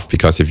feature off,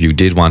 because if you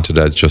did want it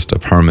as just a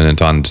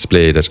permanent on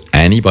display that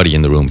anybody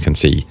in the room can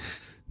see,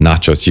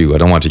 not just you. I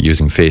don't want it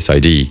using Face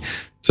ID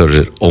so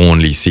that it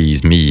only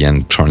sees me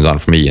and turns on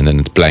for me, and then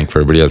it's blank for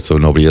everybody else so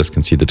nobody else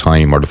can see the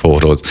time or the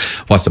photos.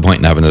 What's the point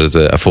in having it as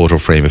a photo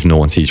frame if no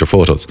one sees your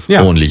photos?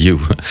 Yeah. Only you.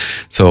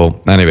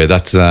 So anyway,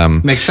 that's...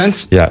 makes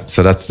sense. Yeah,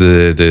 so that's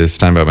the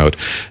standby mode.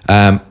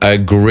 A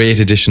great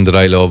addition that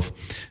I love,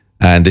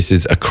 and this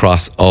is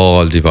across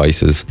all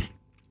devices,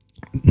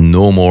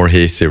 no more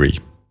Hey Siri.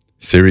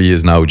 Siri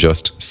is now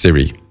just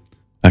Siri.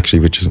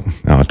 Actually, which is...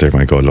 Oh, there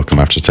I go. Look, I'm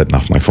after setting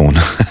off my phone.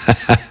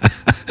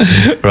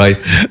 Right.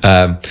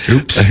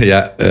 Oops.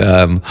 Yeah.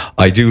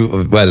 I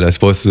do... Well, I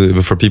suppose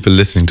for people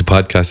listening to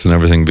podcasts and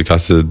everything,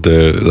 because of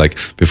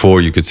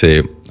before you could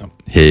say,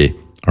 hey,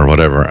 or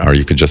whatever, or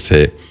you could just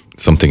say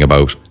something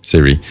about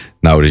Siri.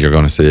 Now that you're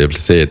going to be able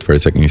to say it, for a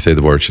second you say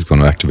the word, she's going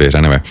to activate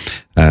anyway.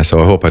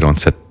 So I hope I don't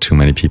set too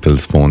many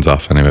people's phones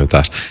off anyway with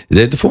that.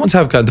 The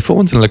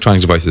phones and electronic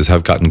devices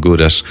have gotten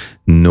good at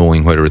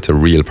knowing whether it's a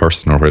real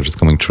person or whether it's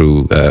coming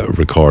through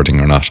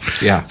recording or not.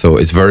 Yeah. So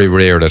it's very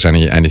rare that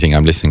anything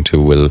I'm listening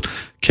to will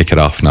kick it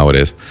off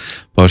nowadays,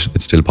 but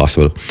it's still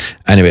possible.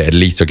 Anyway, at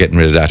least they're getting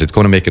rid of that. It's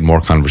going to make it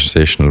more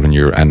conversational when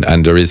you're,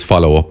 and there is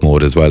follow-up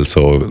mode as well.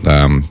 So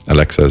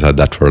Alexa has had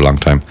that for a long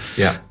time.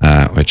 Yeah.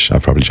 Which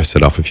I've probably just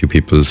set off a few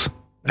people's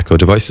Echo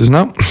devices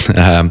now.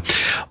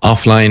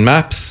 Offline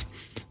maps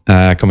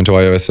coming to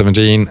iOS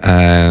 17,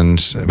 and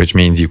which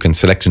means you can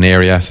select an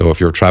area. So if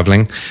you're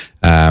traveling,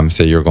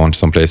 say you're going to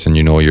someplace and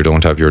you know you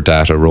don't have your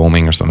data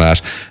roaming or something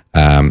like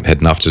that,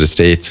 heading off to the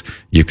States,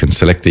 you can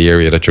select the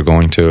area that you're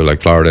going to,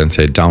 like Florida, and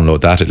say download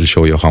that. It'll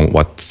show you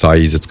what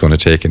size it's going to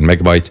take in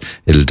megabytes.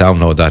 It'll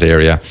download that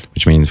area,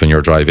 which means when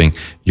you're driving,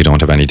 you don't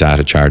have any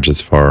data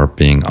charges for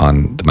being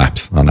on the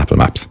maps, on Apple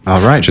Maps.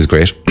 All right. Which is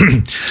great.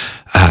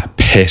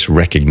 Pet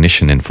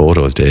recognition in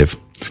photos, Dave.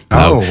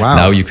 Wow.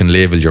 Now you can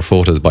label your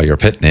photos by your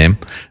pet name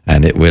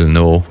and it will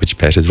know which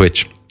pet is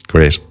which.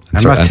 Great.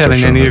 I'm not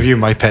telling any of you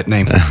my pet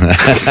name.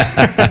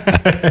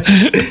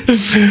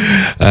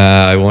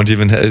 I won't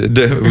even...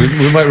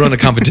 we might run a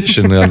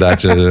competition on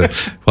that.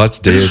 What's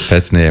Dave's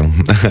pet's name?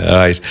 All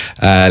right.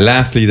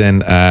 Lastly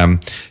then,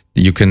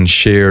 you can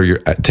share your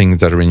things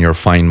that are in your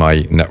Find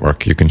My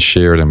network. You can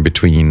share them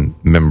between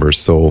members.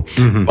 So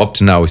up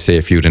to now, say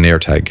if you had an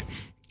AirTag,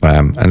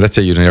 and let's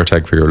say you had an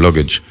AirTag for your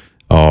luggage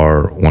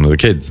or one of the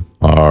kids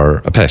or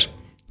a pet,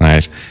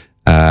 right?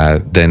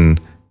 Then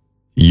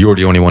you're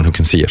the only one who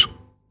can see it.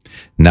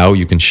 Now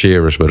you can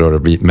share it with other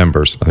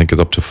members. I think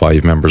it's up to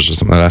 5 members or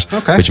something like that,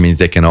 okay. Which means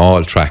they can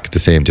all track the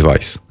same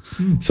device.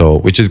 So,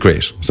 which is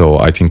great. So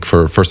I think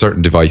for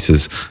certain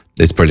devices,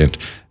 it's brilliant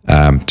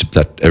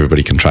that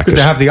everybody can track it.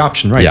 They have the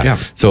option, right? Yeah.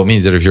 So it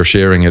means that if you're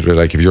sharing it with,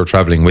 like, if you're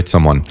traveling with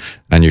someone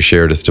and you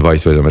share this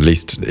device with them, at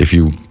least if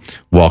you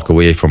walk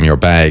away from your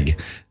bag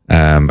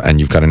and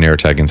you've got an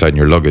AirTag inside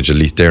your luggage, at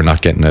least they're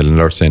not getting an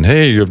alert saying,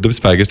 hey, this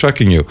bag is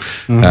tracking you,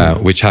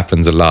 which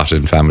happens a lot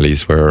in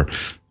families where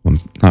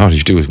all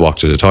you do is walk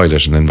to the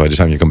toilet, and then by the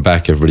time you come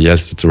back, everybody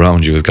else that's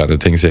around you has got a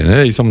thing saying,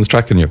 hey, someone's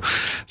tracking you.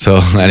 So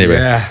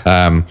anyway,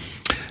 right.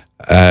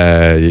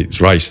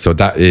 So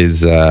that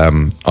is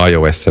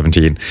iOS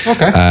 17.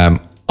 Okay.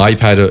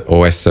 iPad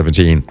OS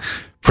 17.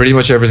 Pretty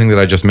much everything that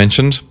I just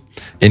mentioned.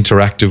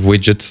 Interactive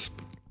widgets,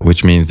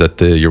 which means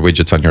that your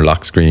widgets on your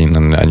lock screen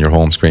and your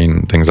home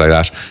screen, things like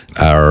that,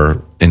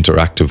 are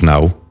interactive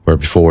now, where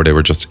before they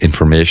were just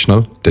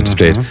informational. They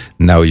displayed.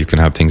 Now you can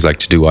have things like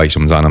to-do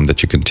items on them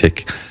that you can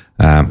tick.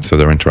 So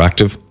they're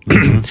interactive.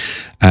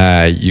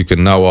 You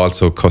can now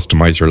also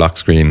customize your lock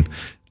screen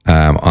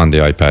on the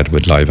iPad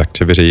with live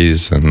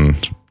activities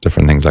and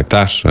different things like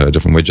that,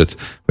 different widgets,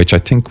 which I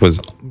think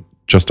was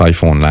just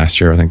iPhone last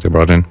year, I think they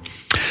brought in.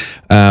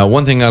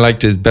 One thing I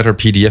liked is better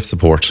PDF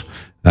support.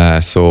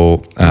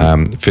 So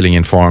filling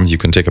in forms, you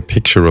can take a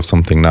picture of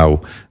something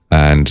now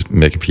and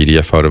make a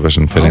PDF out of it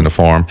and fill in a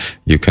form.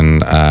 You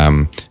can,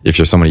 if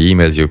somebody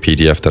emails you a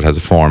PDF that has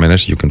a form in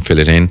it, you can fill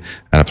it in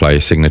and apply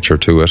a signature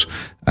to it,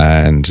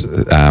 and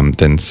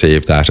then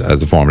save that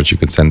as a form that you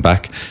can send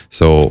back.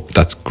 So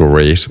that's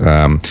great.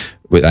 And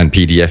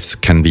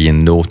PDFs can be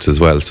in notes as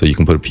well. So you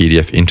can put a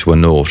PDF into a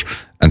note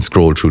and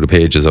scroll through the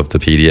pages of the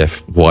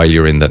PDF while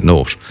you're in that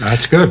note.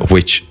 That's good.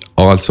 Which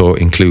also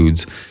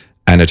includes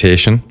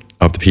annotation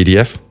of the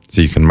PDF,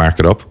 so you can mark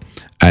it up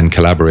and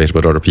collaborate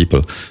with other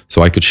people.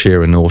 So I could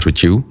share a note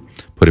with you,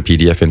 put a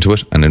PDF into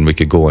it, and then we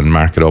could go and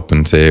mark it up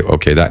and say,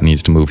 okay, that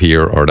needs to move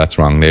here, or that's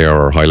wrong there,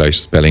 or highlight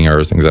spelling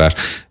errors, things like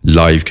that.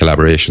 Live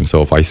collaboration.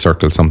 So if I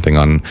circle something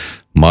on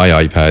my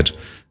iPad,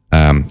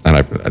 and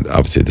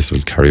obviously this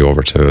will carry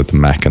over to the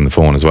Mac and the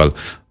phone as well.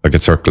 I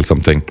could circle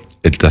something,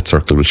 that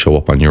circle will show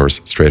up on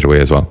yours straight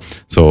away as well.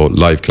 So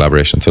live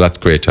collaboration. So that's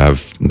great to have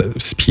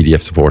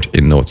PDF support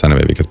in Notes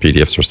anyway, because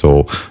PDFs are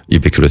so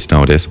ubiquitous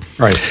nowadays.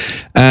 Right.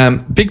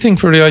 Big thing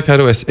for the iPad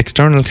OS,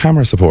 external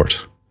camera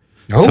support.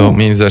 Oh. So it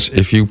means that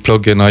if you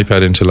plug an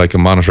iPad into like a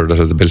monitor that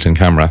has a built-in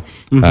camera,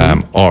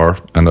 or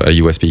a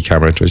USB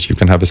camera into it, you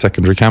can have a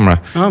secondary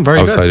camera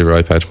outside of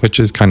your iPad, which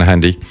is kind of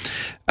handy.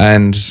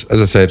 And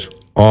as I said,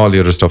 all the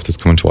other stuff that's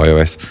coming to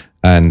iOS,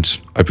 and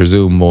I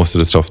presume most of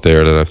the stuff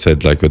there that I've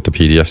said, like with the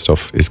PDF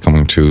stuff, is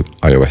coming to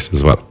iOS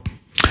as well.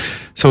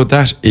 So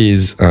that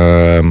is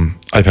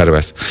iPad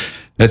OS.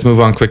 Let's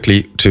move on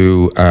quickly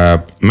to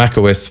Mac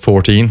OS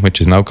 14, which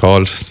is now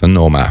called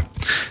Sonoma.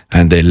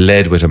 And they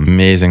led with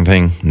amazing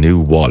thing, new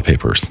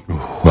wallpapers.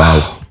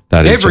 Wow.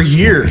 That is every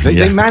year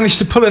they manage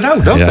to pull it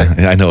out, don't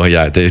they? I know,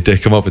 yeah. They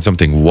come up with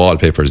something,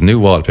 wallpapers, new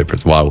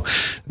wallpapers. Wow.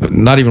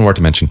 Not even worth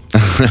to mention,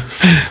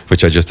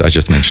 which I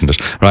just mentioned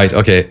it. Right,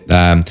 okay.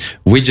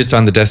 Widgets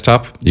on the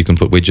desktop. You can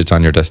put widgets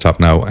on your desktop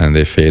now, and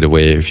they fade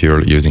away if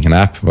you're using an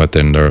app, but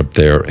then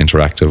they're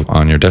interactive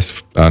on your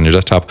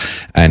desktop.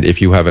 And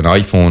if you have an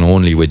iPhone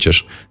only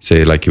widget,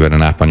 say like you had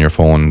an app on your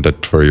phone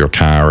that for your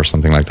car or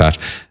something like that,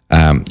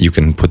 you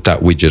can put that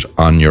widget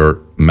on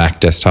your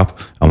Mac desktop,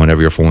 and whenever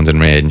your phone's in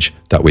range,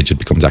 that widget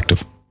becomes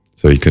active.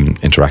 So you can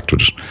interact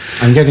with it.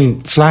 I'm getting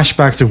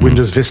flashbacks of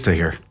Windows Vista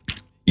here.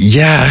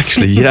 Yeah,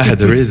 actually, yeah,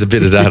 there is a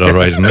bit of that, all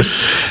right, isn't it?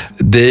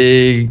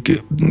 They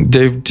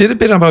did a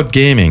bit about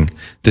gaming,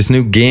 this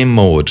new game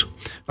mode,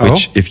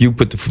 which if you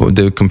put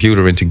the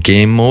computer into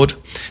game mode,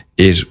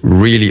 it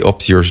really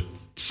ups your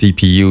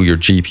CPU, your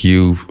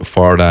GPU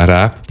for that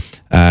app.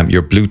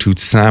 Your Bluetooth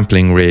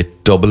sampling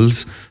rate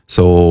doubles.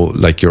 So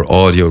like your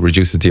audio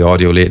reduces the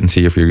audio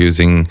latency if you're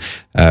using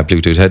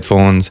Bluetooth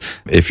headphones.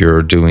 If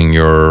you're doing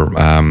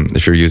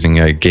if you're using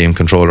a game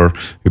controller,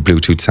 your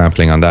Bluetooth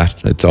sampling on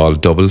that, it's all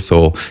double.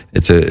 So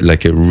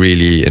it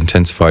really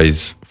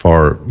intensifies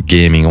for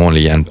gaming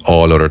only, and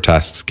all other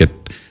tasks get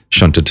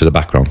shunted to the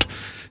background.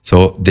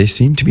 So they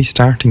seem to be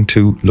starting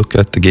to look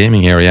at the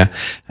gaming area,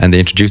 and they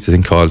introduced a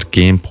thing called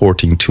Game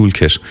Porting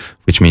Toolkit,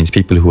 which means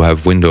people who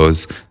have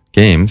Windows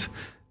games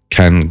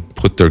can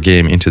put their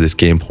game into this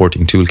game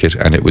porting toolkit,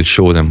 and it will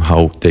show them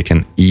how they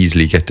can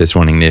easily get this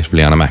running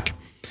natively on a Mac.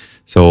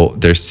 So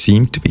they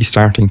seem to be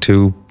starting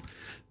to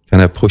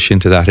kind of push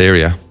into that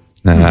area.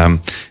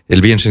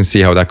 It'll be interesting to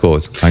see how that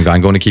goes. I'm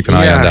going to keep an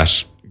eye on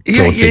that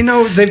closely.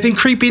 Yeah, they've been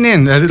creeping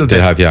in a little bit.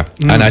 They have, yeah.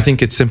 And I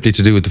think it's simply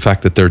to do with the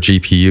fact that their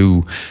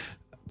GPU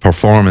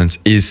performance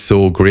is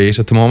so great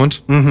at the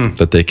moment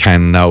that they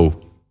can now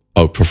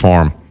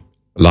outperform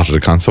a lot of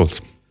the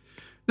consoles.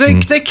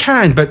 They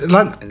can,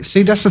 but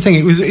see, that's the thing.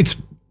 It's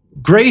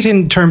great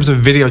in terms of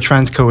video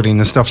transcoding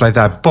and stuff like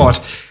that, but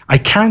I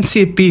can't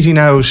see it beating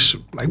out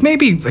like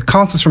maybe the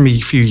consoles from a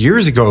few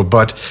years ago.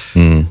 But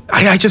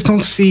I just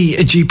don't see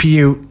a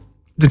GPU,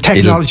 the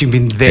technology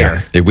being there.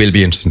 Yeah, it will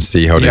be interesting to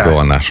see how they go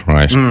on that.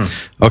 Right?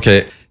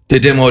 Okay. They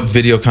demoed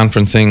video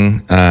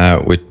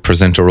conferencing with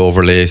presenter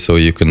overlay, so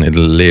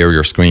it'll layer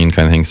your screen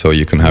kind of thing. So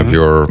you can have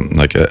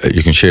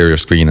you can share your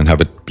screen and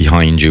have it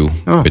behind you,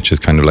 which is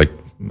kind of like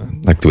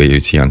the way you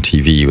see on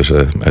TV with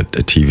a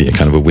TV,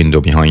 kind of a window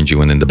behind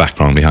you, and in the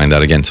background behind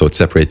that again. So it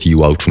separates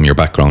you out from your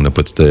background and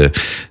puts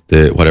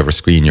the whatever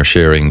screen you're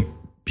sharing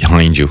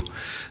behind you,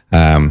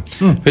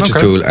 which is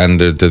cool.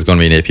 And there's going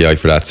to be an API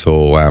for that.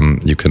 So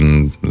you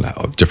can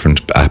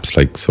different apps,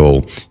 like, so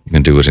you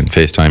can do it in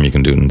FaceTime, you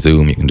can do it in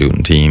Zoom, you can do it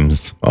in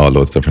Teams, all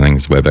those different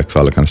things, WebEx,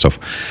 all that kind of stuff.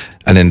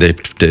 And then they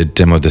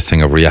demoed this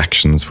thing of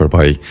reactions,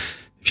 whereby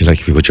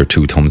if you put your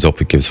 2 thumbs up,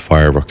 it gives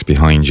fireworks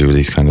behind you,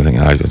 these kind of things.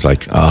 I was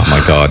like, oh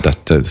my God,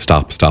 that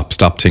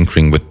stop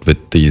tinkering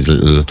with these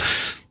little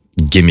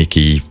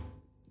gimmicky,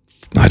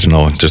 I don't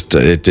know,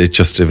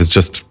 it was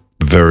just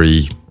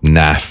very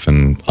naff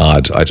and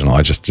odd. I don't know,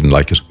 I just didn't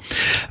like it.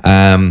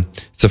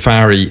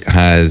 Safari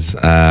has,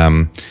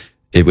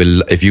 it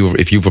will, if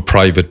you have a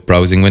private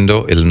browsing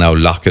window, it'll now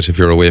lock it if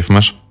you're away from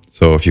it.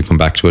 So if you come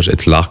back to it,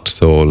 it's locked.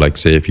 So like,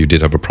 say if you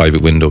did have a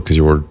private window because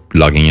you were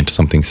logging into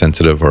something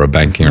sensitive or a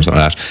banking or something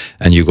like that,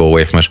 and you go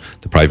away from it,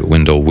 the private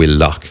window will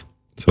lock.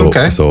 So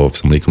if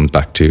somebody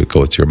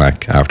goes to your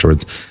Mac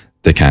afterwards,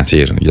 they can't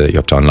see it. You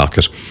have to unlock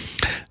it.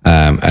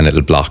 And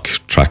it'll block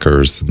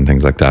trackers and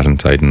things like that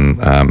inside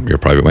your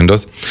private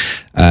windows.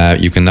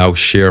 You can now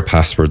share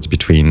passwords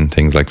between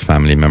things like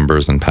family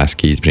members and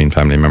passkeys between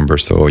family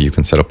members. So you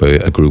can set up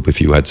a group if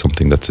you had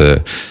something that's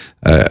a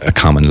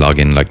common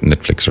login like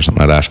Netflix or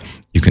something like that.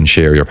 You can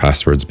share your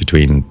passwords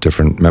between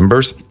different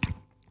members.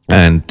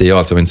 And they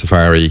also in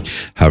Safari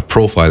have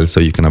profiles, so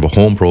you can have a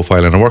home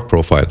profile and a work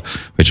profile,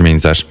 which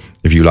means that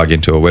if you log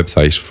into a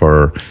website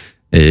for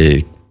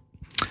an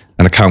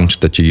account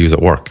that you use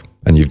at work,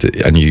 and you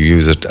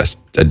use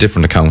a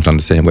different account on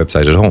the same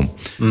website at home,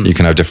 you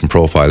can have different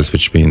profiles,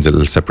 which means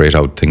it'll separate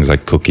out things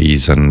like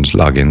cookies and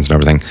logins and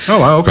everything. Oh,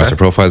 wow, okay. Across your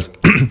profiles.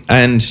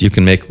 And you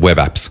can make web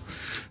apps.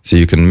 So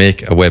you can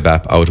make a web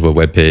app out of a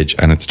web page,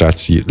 and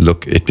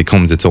it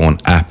becomes its own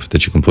app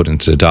that you can put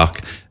into the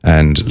dock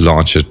and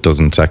launch. It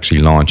doesn't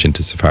actually launch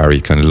into Safari,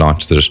 it kind of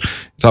launches it.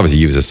 It obviously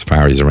uses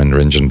Safari as a render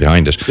engine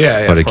behind it,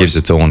 but it gives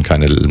its own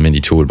kind of little mini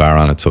toolbar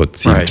on it, so it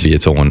seems to be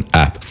its own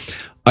app.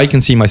 I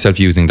can see myself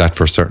using that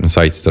for certain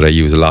sites that I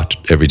use a lot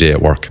every day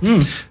at work.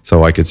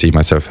 So I could see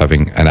myself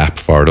having an app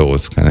for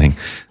those kind of thing.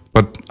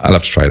 But I'll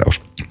have to try it out.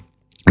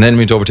 And then we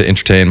went over to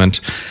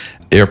entertainment.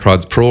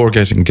 AirPods Pro are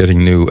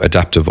getting new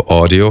adaptive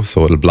audio,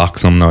 so it'll block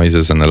some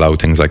noises and allow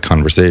things like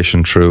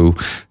conversation through.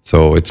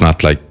 So it's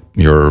not like at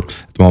the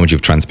moment you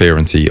have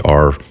transparency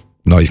or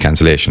noise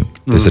cancellation.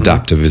 This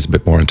adaptive is a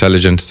bit more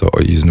intelligent, so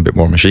using a bit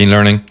more machine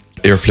learning.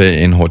 AirPlay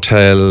in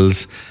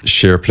hotels,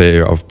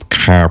 SharePlay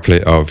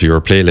of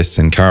your playlists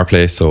in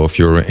CarPlay. So if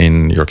you're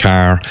in your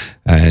car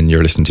and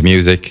you're listening to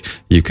music,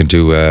 you can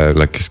do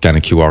scan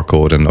a QR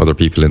code, and other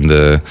people in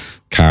the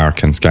car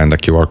can scan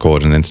that QR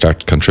code and then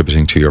start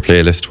contributing to your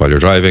playlist while you're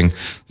driving.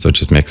 So it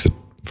just makes it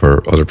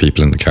for other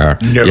people in the car.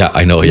 No. Yeah,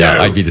 I know. Yeah,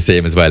 No. I'd be the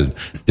same as well.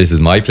 This is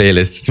my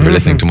playlist. You're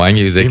listening to my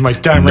music. Leave my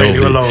damn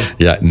radio alone.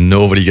 Yeah,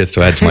 nobody gets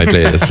to add to my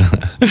playlist.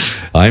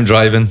 I'm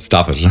driving.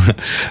 Stop it.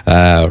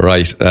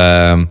 Right.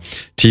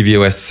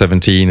 tvOS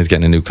 17 is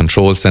getting a new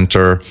control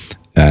center,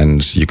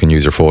 and you can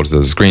use your photos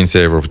as a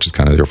screensaver, which is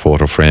kind of your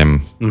photo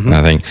frame kind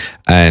of thing.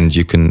 And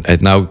you can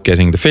now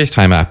getting the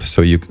FaceTime app.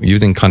 So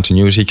using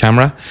continuity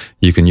camera,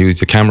 you can use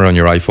the camera on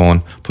your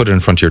iPhone, put it in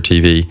front of your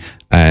TV,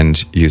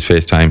 and use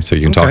FaceTime, so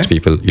you can talk to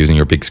people using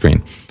your big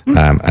screen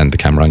and the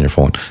camera on your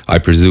phone. I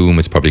presume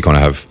it's probably going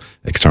to have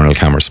external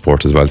camera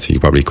support as well, so you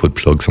probably could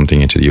plug something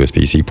into the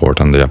USB-C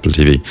port on the Apple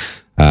TV.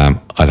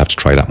 I'll have to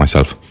try that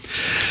myself.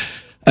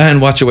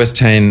 And watchOS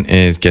 10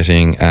 is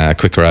getting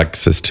quicker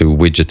access to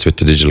widgets with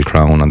the digital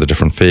crown on the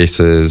different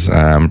faces.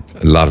 A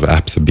lot of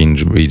apps have been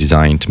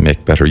redesigned to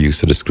make better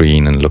use of the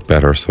screen and look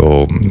better,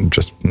 so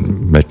just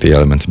make the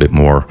elements a bit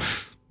more,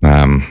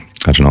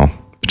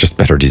 just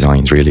better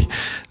designs really.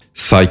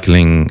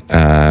 Cycling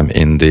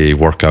in the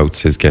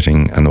workouts is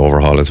getting an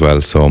overhaul as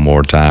well, so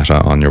more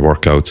data on your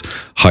workouts.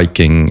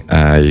 Hiking,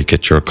 you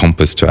get your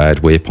compass to add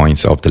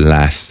waypoints of the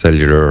last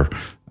cellular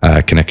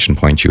connection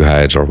point you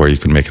had, or where you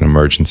can make an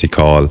emergency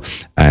call,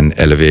 and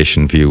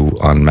elevation view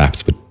on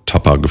maps with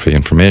topography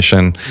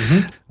information.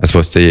 I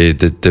suppose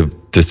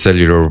the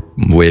cellular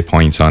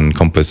waypoints on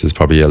compass is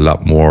probably a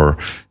lot more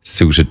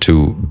suited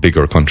to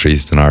bigger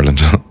countries than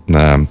Ireland.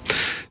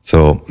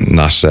 So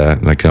not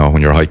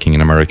when you're hiking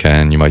in America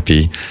and you might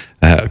be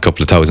a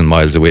couple of 1,000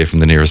 miles away from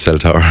the nearest cell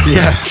tower.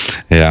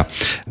 Yeah.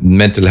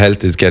 Mental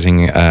health is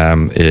getting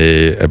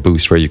a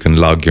boost where you can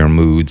log your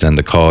moods and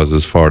the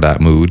causes for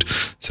that mood.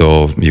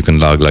 So you can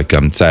log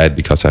I'm sad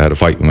because I had a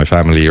fight with my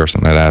family or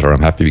something like that, or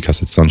I'm happy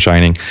because it's sun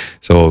shining.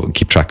 So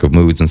keep track of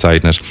moods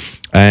inside it.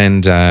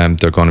 And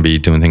they're going to be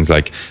doing things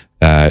like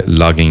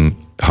logging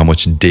how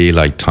much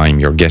daylight time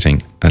you're getting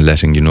and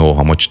letting you know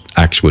how much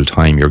actual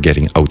time you're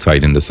getting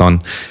outside in the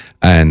sun,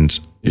 and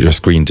your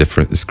screen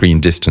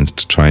distance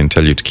to try and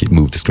tell you to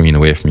move the screen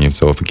away from you.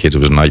 So if a kid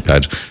with an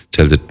iPad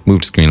tells it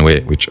move the screen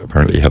away, which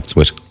apparently helps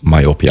with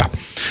myopia.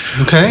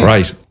 Okay.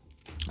 Right.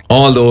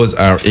 All those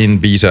are in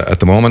beta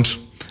at the moment.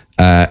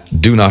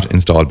 Do not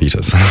install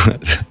betas.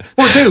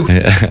 Or do,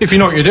 if you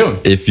know what you're doing.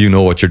 If you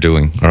know what you're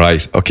doing. All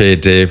right. Okay,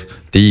 Dave,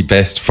 the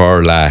best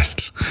for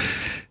last.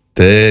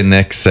 The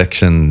next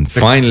section,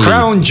 finally.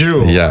 Crown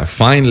jewel. Yeah,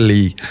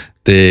 finally,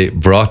 they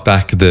brought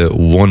back the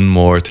one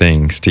more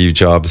thing. Steve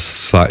Jobs'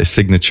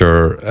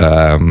 signature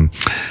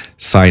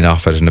sign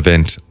off at an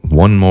event.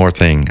 One more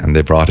thing. And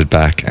they brought it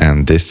back.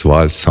 And this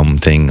was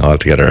something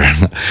altogether.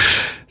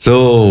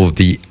 So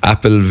the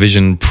Apple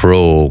Vision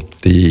Pro,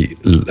 the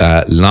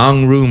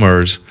long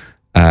rumored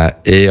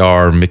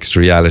AR mixed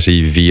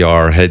reality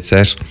VR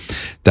headset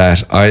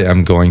that I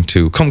am going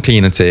to come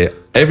clean and say,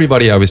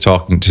 everybody I was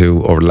talking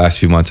to over the last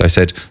few months, I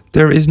said,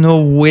 there is no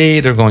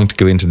way they're going to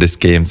go into this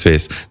game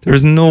space. There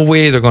is no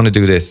way they're going to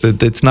do this.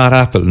 It's not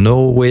Apple.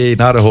 No way,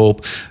 not a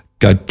hope.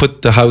 God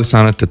put the house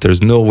on it that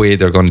there's no way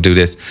they're going to do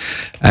this.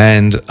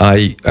 And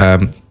I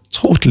am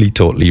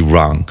totally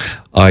wrong.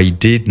 I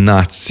did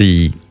not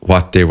see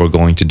what they were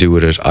going to do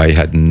with it. I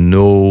had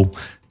no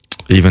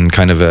even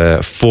kind of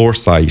a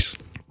foresight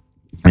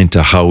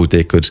into how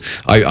they could.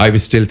 I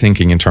was still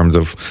thinking in terms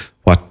of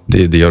what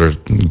the other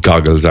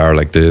goggles are,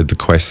 like the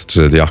Quest,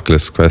 the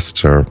Oculus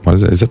Quest, or what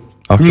is it? Is it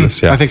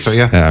Oculus? Yeah, I think so,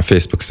 yeah.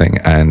 Facebook's thing,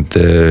 and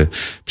the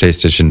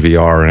PlayStation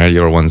VR and any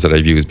other ones that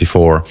I've used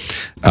before.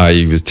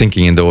 I was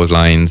thinking in those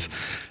lines.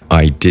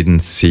 I didn't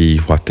see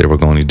what they were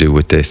going to do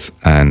with this,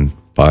 and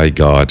by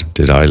God,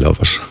 did I love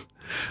it.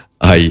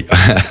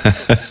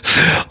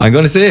 I'm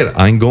going to say it.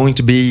 I'm going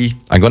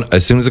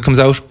as soon as it comes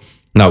out.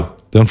 Now,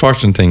 the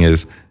unfortunate thing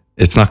is,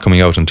 it's not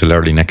coming out until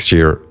early next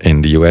year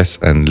in the US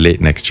and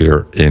late next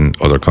year in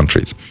other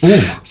countries.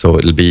 Ooh. So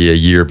it'll be a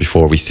year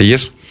before we see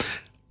it.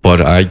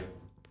 But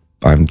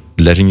I'm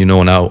letting you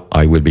know now,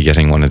 I will be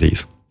getting one of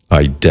these.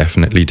 I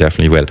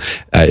definitely will.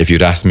 If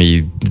you'd asked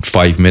me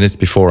 5 minutes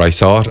before I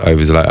saw it,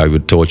 I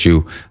would told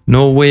you,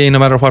 no way, no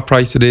matter what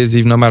price it is,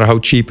 even no matter how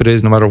cheap it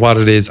is, no matter what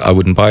it is, I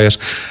wouldn't buy it.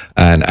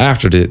 And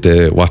after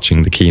the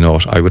watching the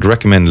keynote, I would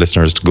recommend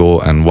listeners to go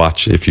and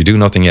watch, if you do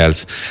nothing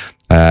else,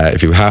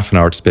 if you have half an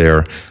hour to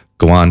spare,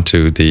 go on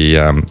to the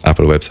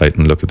Apple website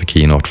and look at the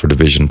keynote for the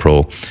Vision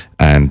Pro,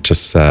 and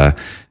just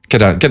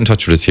get in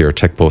touch with us here at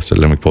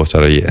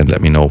techpost@limerickpost.ie and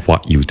let me know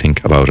what you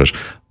think about it.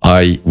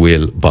 I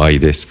will buy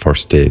this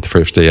first day. The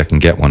first day I can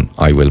get one,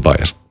 I will buy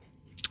it.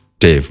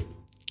 Dave,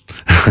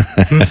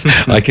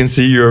 I can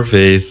see your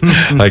face.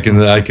 I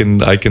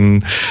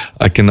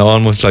can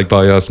almost like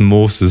by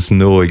osmosis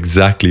know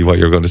exactly what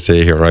you're going to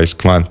say here, right?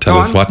 Come on, tell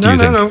us, what do you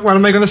think? No, what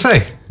am I going to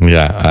say?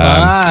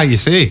 Yeah. You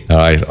see. All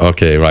right.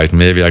 Okay. Right.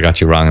 Maybe I got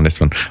you wrong on this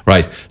one.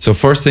 Right. So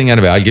first thing,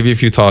 anyway, I'll give you a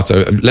few thoughts.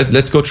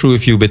 Let's go through a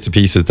few bits and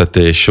pieces that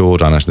they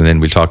showed on it, and then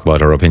we'll talk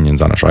about our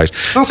opinions on it, right?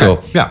 Okay.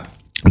 So, yeah.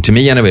 To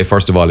me, anyway,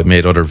 first of all, it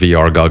made other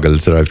VR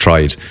goggles that I've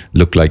tried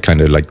look like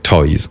kind of like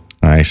toys.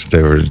 Right,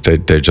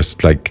 they're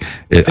just like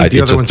the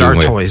other ones are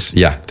toys.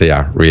 Yeah, they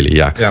are really.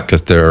 Yeah, Yeah.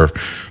 because they're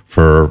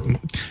for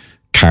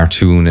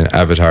cartoon and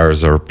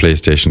avatars or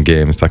PlayStation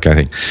games, that kind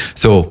of thing.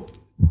 So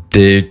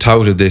they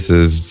touted this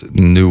as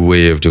new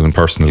way of doing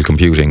personal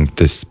computing,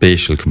 the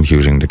spatial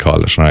computing they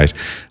call it. Right,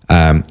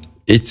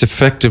 it's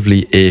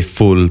effectively a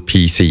full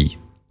PC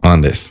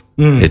on this.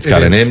 It's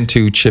got an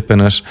M2 chip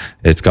in it.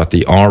 It's got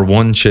the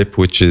R1 chip,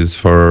 which is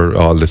for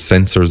all the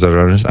sensors that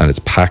are in it, and it's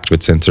packed with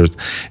sensors.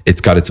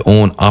 It's got its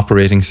own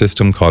operating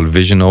system called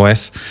Vision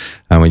OS.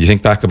 And when you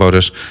think back about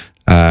it,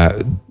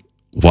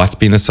 what's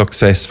been a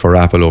success for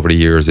Apple over the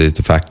years is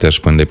the fact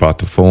that when they brought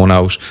the phone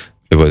out,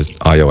 it was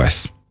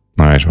iOS.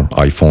 All right, or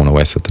iPhone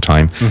OS at the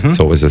time.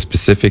 So it was a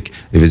specific.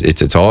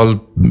 It's all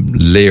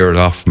layered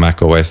off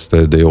Mac OS,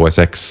 the OS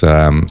X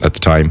at the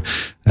time,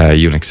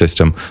 Unix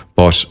system,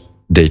 but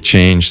they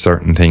changed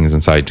certain things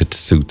inside to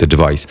suit the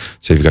device.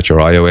 So you've got your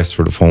iOS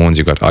for the phones,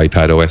 you've got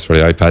iPad OS for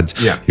the iPads,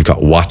 you've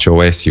got Watch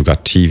OS, you've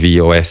got TV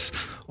OS,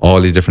 all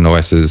these different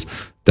OSs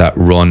that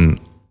run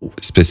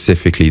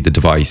specifically the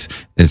device,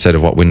 instead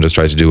of what Windows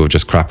tried to do of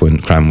just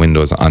cram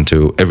Windows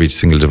onto every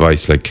single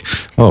device, like,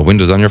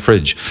 Windows on your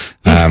fridge.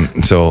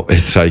 So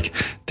it's like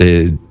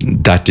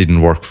that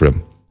didn't work for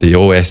them. The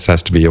OS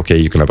has to be, okay,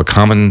 you can have a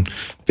common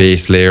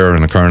base layer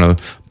and a kernel,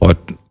 but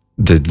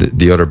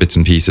the other bits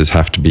and pieces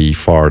have to be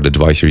for the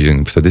device you're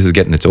using. So this is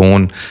getting its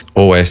own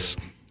OS,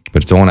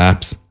 but its own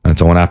apps and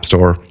its own app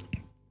store.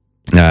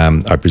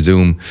 I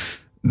presume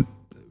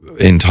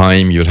in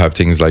time you'll have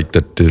things like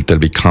that. There'll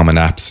be common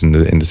apps in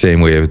the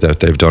same way that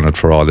they've done it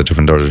for all the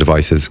different other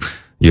devices.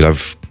 You'll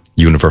have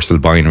universal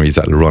binaries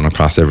that'll run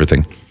across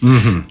everything.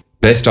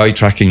 Best eye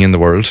tracking in the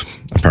world,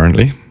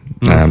 apparently.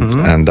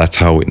 And that's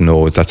how it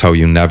knows. That's how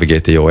you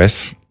navigate the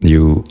OS.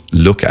 You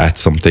look at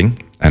something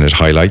and it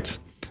highlights,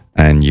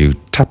 and you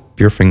tap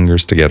your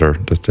fingers together,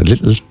 just a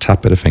little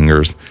tap of the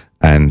fingers,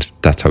 and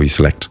that's how you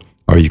select.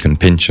 Or you can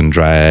pinch and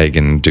drag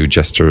and do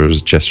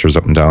gestures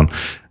up and down.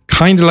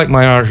 Kind of like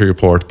Minority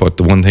Report, but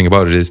the one thing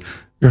about it is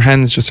your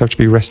hands just have to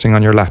be resting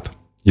on your lap.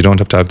 You don't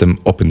have to have them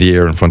up in the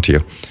air in front of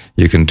you.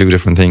 You can do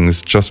different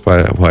things just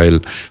while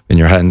in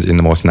your hands in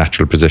the most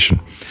natural position.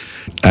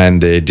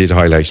 And they did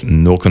highlight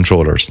no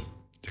controllers.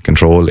 The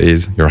control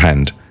is your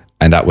hand.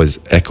 And that was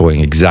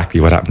echoing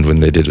exactly what happened when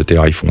they did with the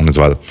iPhone as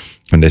well.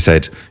 When they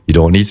said, you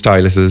don't need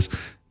styluses,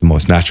 the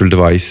most natural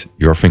device,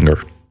 your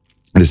finger.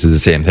 This is the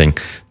same thing.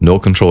 No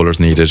controllers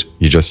needed.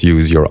 You just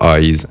use your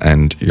eyes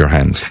and your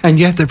hands. And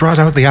yet they brought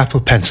out the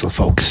Apple Pencil,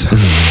 folks. Okay.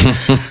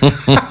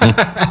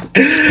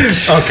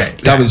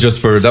 That was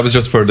just for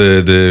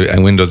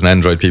the Windows and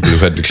Android people who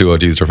had the clue how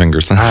to use their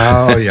fingers.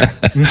 Oh, yeah.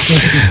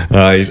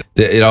 Right.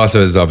 It also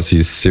has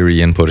obviously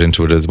Siri input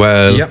into it as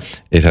well. Yep.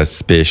 It has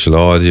spatial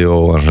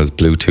audio and it has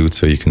Bluetooth,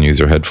 so you can use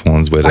your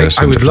headphones with it.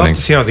 I would love to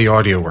see how the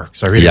audio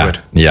works. I really would.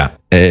 Yeah.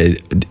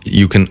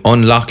 You can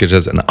unlock it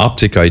as an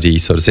optic ID.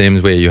 So the same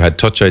way you had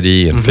Touch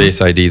ID and Face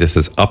ID, this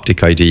is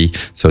optic ID.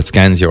 So it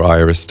scans your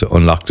iris to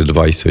unlock the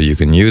device so you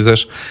can use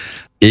it.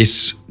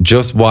 It's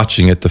just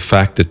watching it, the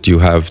fact that you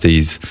have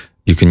these,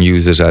 you can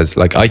use it as,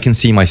 like, I can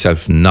see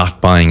myself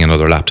not buying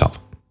another laptop.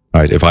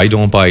 Right? If I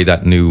don't buy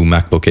that new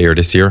MacBook Air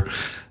this year,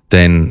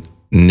 then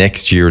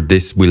next year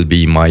this will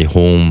be my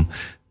home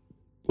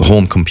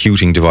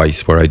computing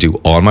device where I do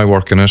all my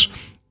work in it.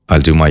 I'll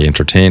do my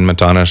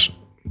entertainment on it,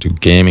 do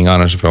gaming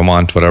on it if I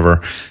want,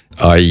 whatever.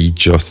 I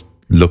just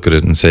look at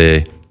it and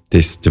say,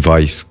 this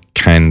device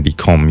can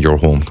become your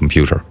home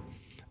computer.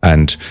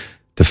 And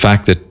the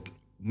fact that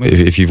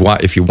if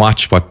you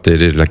watch what they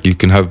did, like, you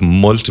can have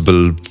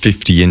multiple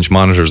 50-inch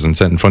monitors and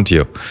set in front of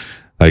you,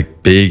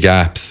 like big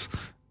apps,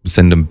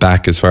 send them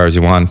back as far as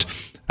you want,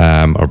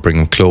 or bring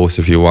them close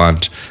if you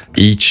want.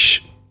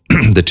 Each,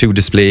 the two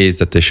displays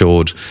that they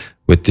showed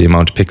with the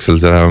amount of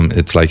pixels that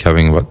it's like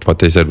having, what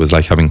they said was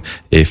like having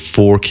a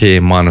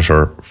 4K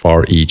monitor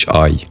for each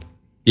eye.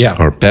 Yeah.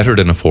 Or better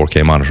than a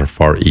 4K monitor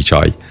for each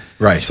eye.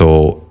 Right.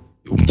 So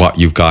what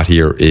you've got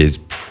here is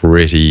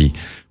pretty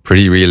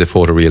pretty real,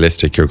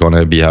 photorealistic. You're going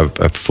to have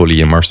a fully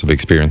immersive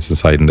experience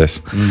inside in this.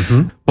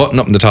 Button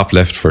up in the top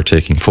left for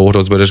taking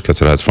photos with it,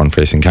 because it has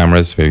front-facing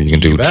cameras where you can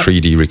do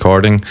 3D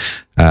recording.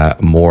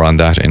 More on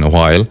that in a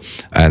while.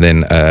 And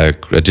then a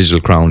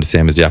digital crown, the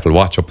same as the Apple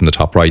Watch, up in the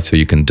top right, so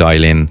you can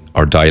dial in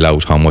or dial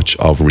out how much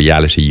of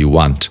reality you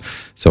want.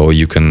 So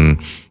you can,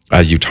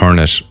 as you turn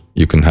it,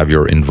 you can have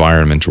your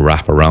environment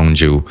wrap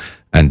around you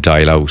and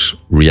dial out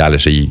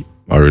reality,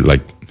 or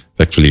like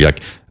actually, like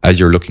as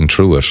you're looking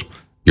through it,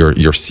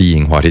 you're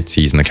seeing what it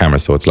sees in the camera.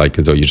 So it's like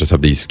as though you just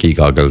have these ski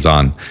goggles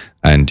on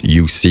and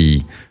you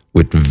see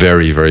with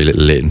very, very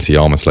little latency,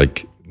 almost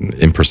like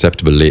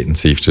imperceptible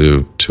latency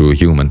to a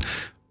human,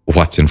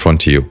 what's in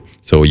front of you.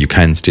 So you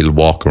can still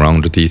walk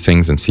around with these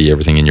things and see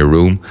everything in your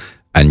room,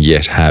 and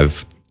yet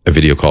have a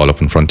video call up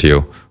in front of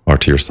you or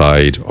to your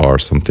side, or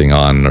something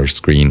on or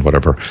screen,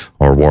 whatever,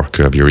 or work,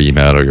 have your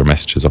email or your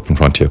messages up in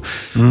front of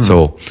you.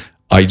 So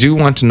I do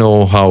want to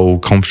know how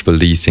comfortable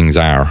these things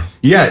are.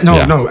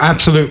 No,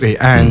 absolutely.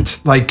 And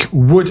like,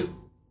 would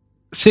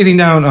sitting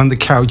down on the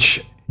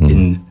couch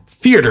in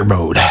theater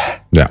mode,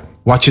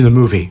 watching the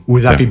movie,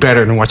 would that be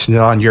better than watching it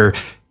on your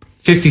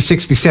 50,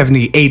 60,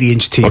 70,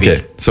 80-inch TV?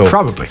 Okay, so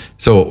probably.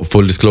 So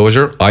full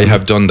disclosure, I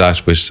have done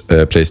that with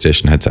a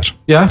PlayStation headset.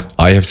 Yeah?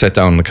 I have sat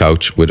down on the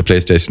couch with a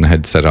PlayStation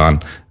headset on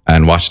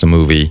and watched a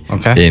movie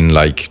in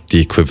like the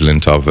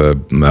equivalent of a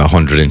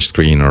 100-inch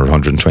screen or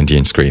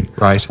 120-inch screen.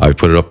 Right. I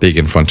put it up big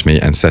in front of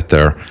me and sat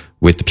there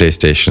with the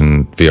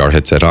PlayStation VR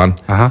headset on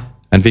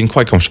and being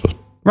quite comfortable.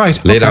 Right.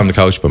 Lay down on the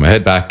couch, put my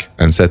head back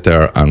and sat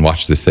there and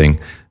watched this thing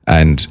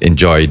and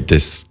enjoyed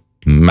this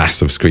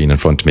massive screen in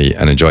front of me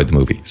and enjoyed the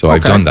movie. So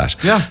I've done that.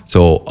 Yeah.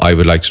 So I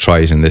would like to try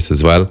it in this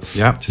as well.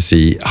 Yeah. To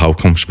see how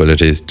comfortable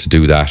it is to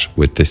do that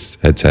with this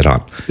headset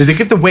on. Did they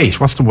give the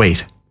weight? What's the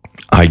weight?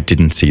 I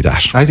didn't see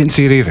that. I didn't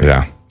see it either.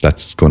 Yeah.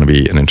 That's going to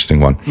be an interesting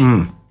one.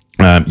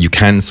 You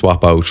can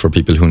swap out for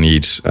people who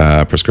need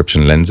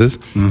prescription lenses.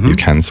 You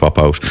can swap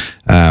out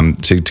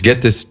to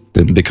get this,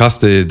 because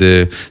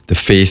the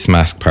face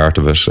mask part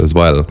of it as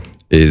well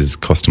is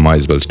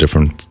customizable to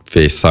different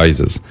face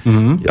sizes.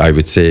 I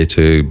would say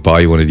to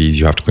buy one of these,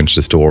 you have to go into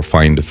the store,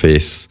 find a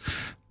face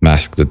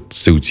mask that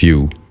suits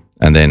you,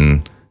 and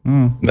then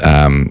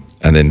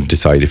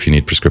decide if you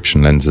need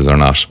prescription lenses or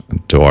not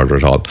to order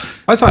it all.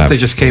 I thought they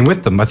just came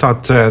with them. I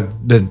thought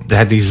they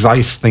had these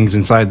Zeiss things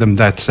inside them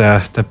that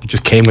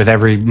just came with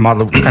every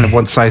model, kind of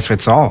one size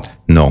fits all.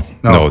 No.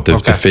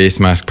 The face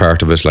mask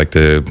part of it, like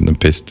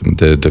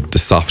the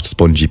soft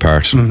spongy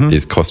part,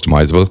 is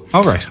customizable.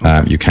 All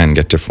right. You can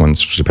get different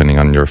ones depending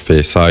on your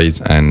face size,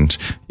 and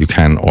you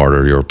can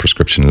order your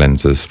prescription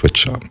lenses,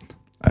 which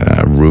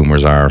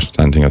rumors are,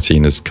 something I've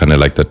seen is kind of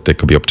like that they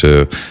could be up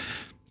to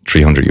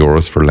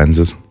 €300 for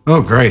lenses.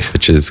 Oh, great.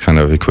 Which is kind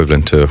of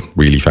equivalent to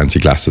really fancy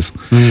glasses.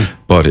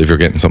 But if you're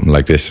getting something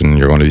like this and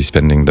you're going to be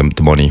spending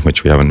the money,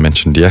 which we haven't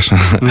mentioned yet,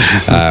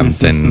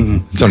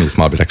 then it's only a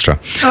small bit extra.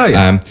 Oh,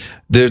 yeah.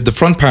 The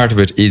front part of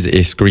it is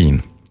a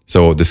screen.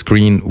 So the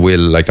screen will,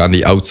 like on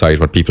the outside,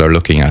 what people are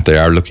looking at, they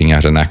are looking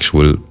at an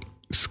actual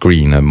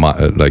screen,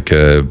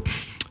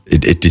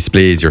 it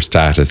displays your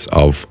status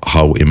of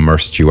how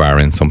immersed you are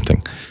in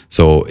something.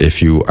 So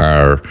if you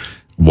are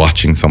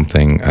watching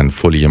something and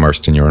fully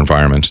immersed in your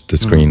environment, the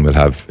screen will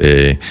have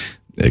a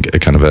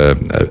kind of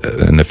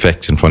an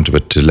effect in front of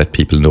it to let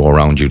people know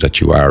around you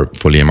that you are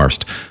fully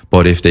immersed.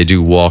 But if they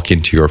do walk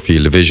into your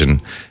field of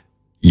vision,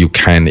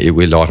 it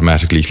will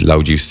automatically allow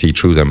you to see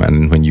through them.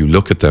 And when you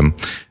look at them,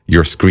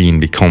 your screen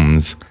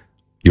becomes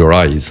your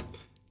eyes.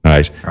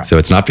 Right. So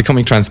it's not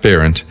becoming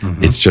transparent.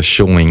 It's just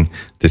showing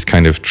this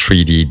kind of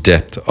 3D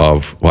depth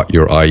of what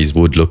your eyes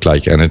would look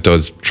like. And it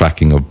does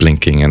tracking of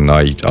blinking and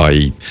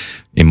eye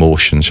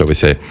emotion, shall we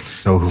say.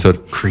 So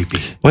creepy.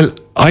 Well,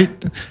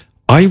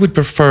 I would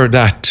prefer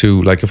that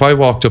to, like, if I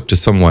walked up to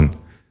someone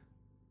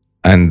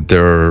and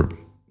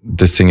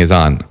this thing is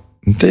on,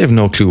 they have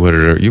no clue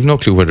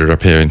whether they're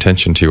paying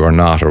attention to you or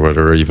not, or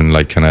whether they're even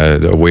like kind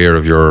of aware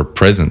of your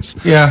presence.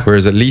 Yeah.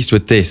 Whereas at least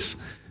with this,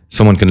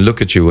 someone can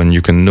look at you and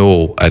you can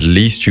know, at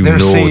least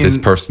this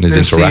person is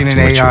interacting with you.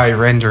 They're seeing an AI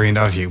rendering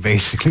of you,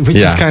 basically, which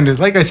is kind of,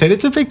 like I said,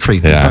 it's a bit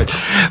creepy. Yeah.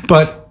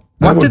 But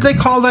what did they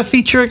call that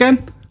feature again?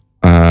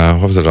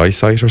 What was it,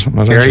 eyesight or something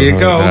like that? There you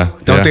go.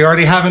 Don't they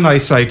already have an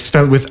eyesight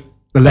spelled with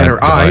the letter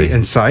I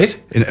inside?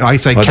 An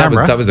eyesight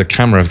camera? That was a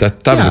camera.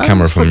 That was a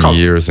camera from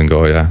years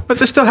ago, yeah. But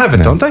they still have it,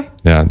 don't they?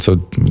 Yeah, so,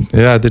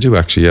 they do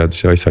actually,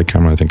 it's the eyesight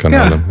camera, I think, on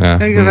all of them.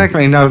 Yeah,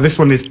 exactly. Now, this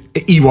one is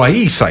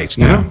EYE sight,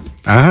 you know?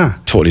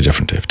 Totally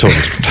different, Dave. Totally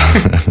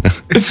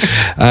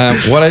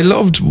different. What I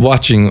loved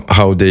watching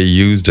how they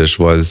used it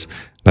was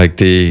like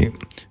the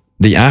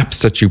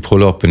apps that you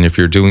pull up, and if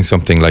you're doing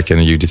something like,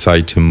 and you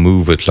decide to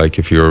move it, like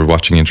if you're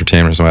watching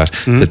entertainment or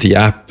something, that the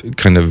app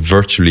kind of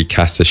virtually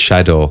casts a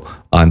shadow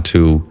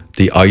onto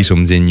the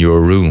items in your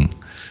room.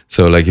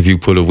 So like if you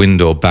pull a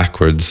window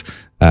backwards,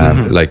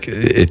 like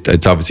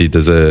it's obviously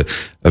there's a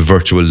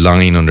virtual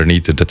line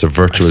underneath it that's a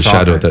virtual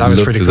shadow that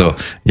looks as though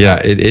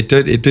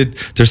it did.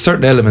 There's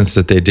certain elements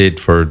that they did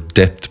for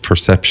depth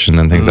perception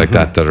and things like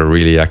that are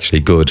really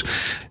actually good.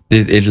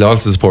 It'll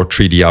also support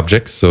 3D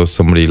objects. So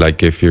somebody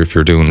like if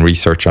you're doing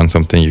research on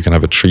something, you can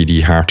have a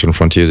 3D heart in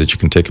front of you that you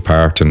can take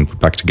apart and put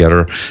back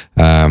together.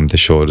 They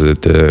showed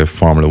the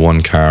Formula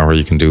One car where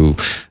you can do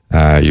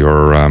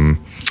your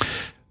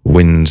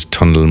wind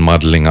tunnel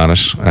modeling on it,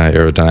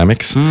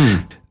 aerodynamics.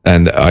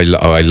 And I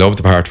love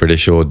the part where they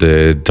showed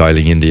the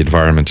dialing in the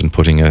environment and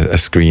putting a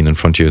screen in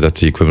front of you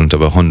that's the equivalent of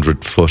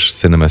 100-foot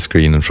cinema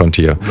screen in front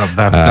of you. Love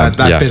that.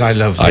 That bit I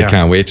love. I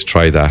can't wait to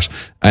try that.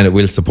 And it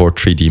will support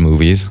 3D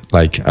movies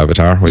like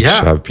Avatar, which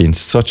have been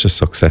such a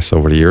success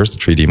over the years, the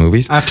 3D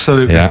movies.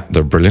 Absolutely. Yeah,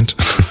 they're brilliant.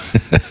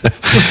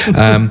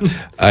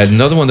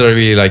 Another one that I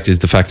really liked is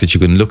the fact that you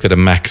can look at a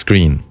Mac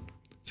screen.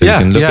 So you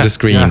can look at a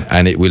screen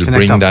and it will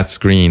bring that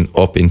screen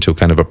up into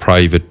kind of a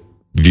private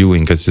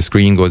viewing, because the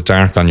screen goes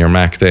dark on your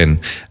Mac then,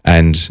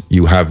 and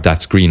you have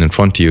that screen in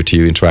front of you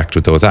to interact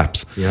with those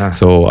apps.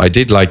 So I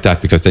did like that,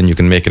 because then you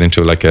can make it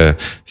into like a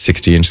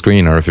 60-inch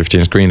screen or a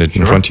 50-inch screen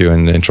in front of you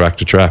and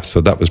interact with your apps.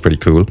 So that was pretty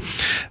cool.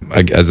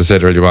 As I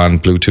said earlier on,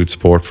 Bluetooth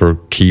support for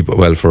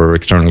for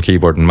external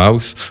keyboard and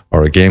mouse,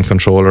 or a game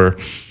controller.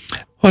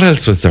 What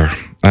else was there?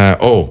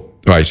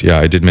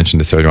 I did mention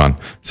this earlier on.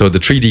 So the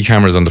 3D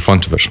cameras on the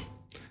front of it,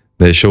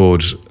 they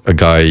showed a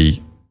guy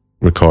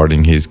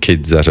recording his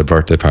kids at a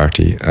birthday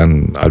party,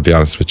 and I'll be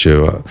honest with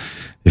you,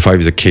 if I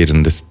was a kid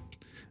and this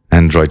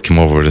Android came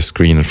over with a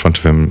screen in front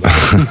of him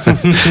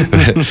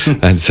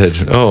and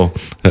said,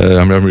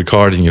 I'm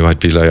recording you,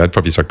 I'd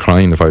probably start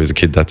crying if I was a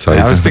kid that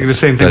size. I was thinking the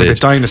same thing with the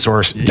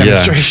dinosaurs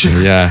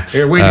demonstration.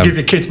 You're way to give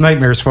your kids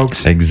nightmares,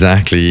 folks.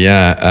 Exactly,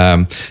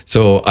 yeah.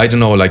 So I don't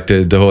know, like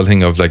the whole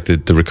thing of like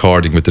the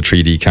recording with the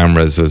 3D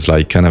cameras was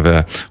like kind of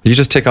you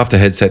just take off the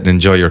headset and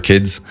enjoy your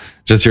kids.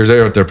 Just you're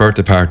there at their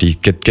birthday party,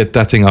 get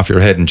that thing off your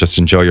head and just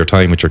enjoy your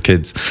time with your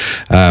kids.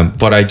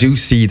 But I do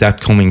see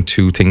that coming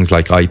to things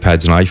like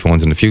iPads and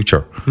iPhones in the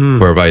future,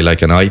 whereby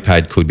like an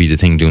iPad could be the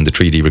thing doing the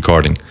 3D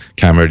recording,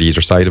 camera at either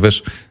side of it,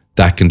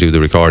 that can do the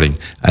recording,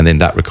 and then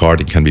that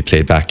recording can be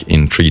played back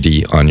in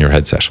 3D on your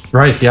headset.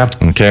 Right, yeah.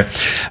 Okay.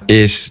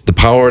 The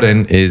power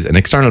then is an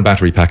external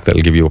battery pack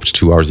that'll give you up to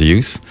 2 hours of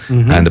use,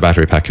 and the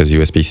battery pack has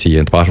USB-C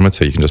at the bottom of it,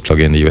 so you can just plug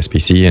in the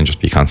USB-C and just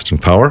be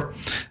constant power.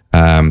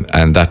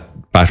 And that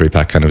battery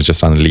pack kind of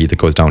just on a lead that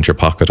goes down to your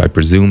pocket. I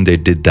presume they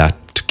did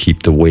that to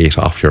keep the weight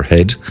off your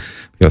head,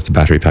 because the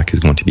battery pack is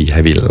going to be a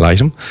heavy little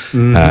item.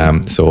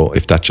 So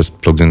if that just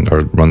plugs in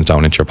or runs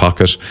down into your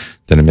pocket,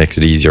 then it makes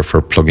it easier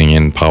for plugging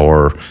in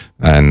power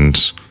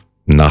and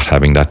not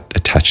having that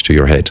attached to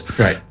your head.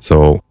 Right.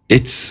 So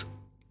it's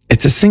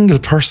a single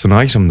person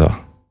item though.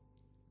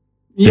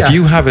 Yeah. If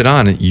you have it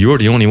on, you're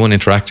the only one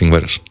interacting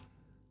with it.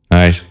 All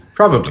right.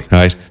 Probably.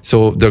 Right.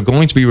 So they're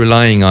going to be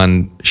relying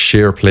on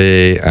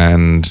SharePlay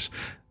and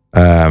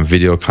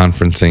video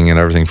conferencing and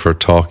everything for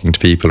talking to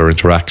people or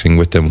interacting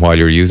with them while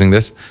you're using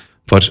this.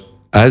 But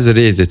as it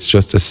is, it's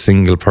just a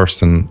single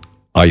person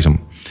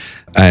item.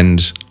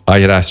 And I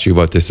had asked you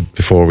about this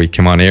before we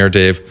came on air,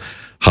 Dave.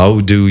 How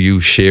do you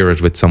share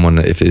it with someone?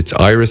 If it's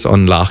Iris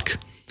Unlock,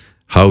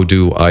 how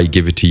do I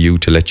give it to you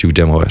to let you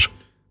demo it?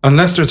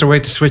 Unless there's a way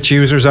to switch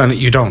users on it,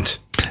 you don't.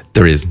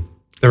 There is.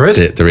 There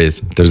is? There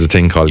is. There's a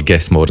thing called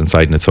guest mode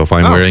inside it. So if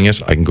I'm wearing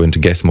it, I can go into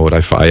guest mode.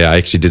 I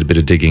actually did a bit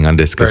of digging on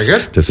this because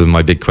this was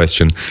my big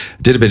question.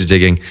 Did a bit of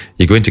digging.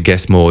 You go into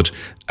guest mode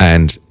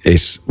and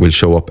it will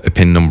show up a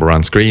PIN number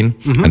on screen,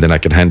 and then I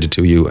can hand it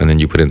to you and then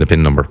you put in the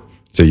PIN number.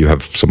 So you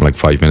have something like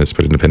 5 minutes to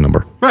put in the PIN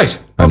number. Right.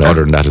 And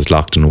other than that, it's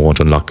locked and it won't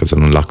unlock because it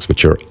unlocks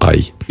with your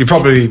eye. You'd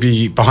probably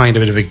be behind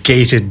a bit of a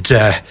gated,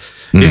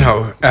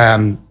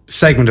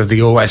 segment of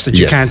the OS that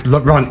you can't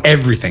run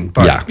everything.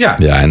 But yeah,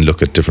 and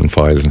look at different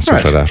files and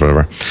stuff like that,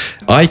 whatever.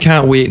 I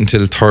can't wait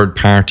until third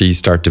parties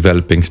start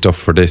developing stuff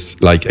for this,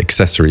 like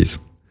accessories.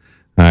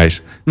 Right.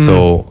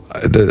 So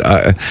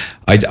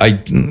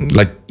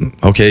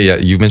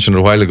you mentioned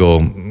a while ago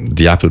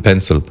the Apple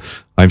Pencil.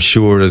 I'm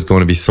sure there's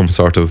going to be some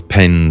sort of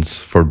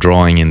pens for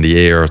drawing in the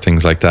air,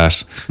 things like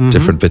that,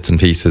 different bits and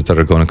pieces that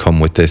are going to come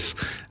with this,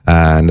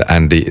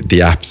 and the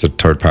apps that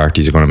third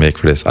parties are going to make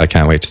for this. I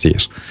can't wait to see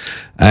it.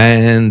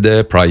 And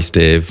the price,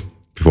 Dave,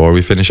 before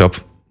we finish up,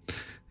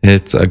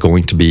 it's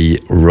going to be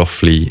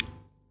roughly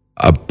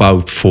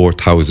about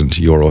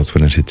 €4,000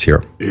 when it hits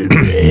here.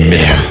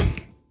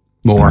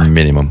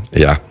 Minimum,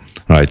 yeah.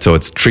 Right, so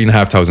it's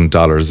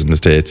 $3,500 in the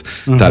States.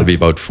 That'll be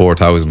about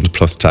 $4,000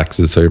 plus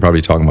taxes. So you're probably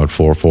talking about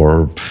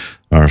 4,400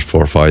 or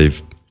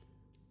 4,500.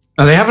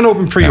 Now they haven't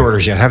opened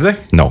pre-orders yet, have they?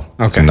 No.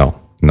 Okay. No.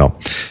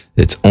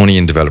 It's only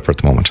in developer at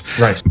the moment.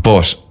 Right.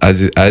 But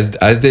as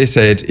they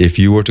said, if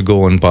you were to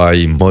go and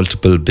buy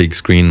multiple big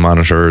screen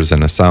monitors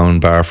and a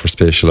sound bar for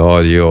spatial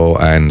audio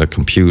and a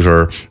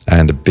computer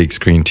and a big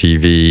screen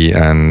TV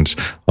and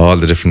all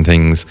the different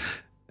things,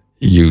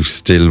 you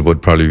still would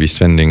probably be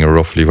spending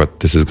roughly what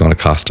this is going to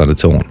cost on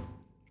its own.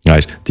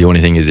 Right. The only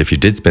thing is, if you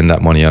did spend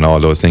that money on all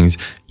those things,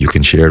 you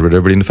can share it with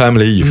everybody in the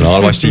family. You can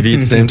all watch TV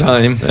at the same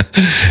time.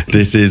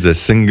 This is a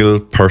single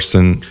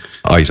person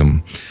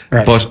item.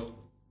 Right. But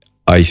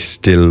I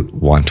still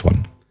want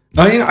one.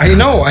 I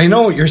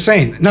know what you're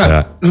saying.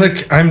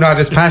 Look, I'm not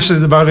as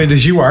passionate about it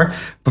as you are,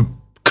 but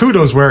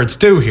kudos where it's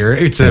due here.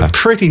 It's a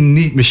pretty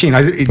neat machine.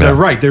 They're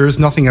right. There is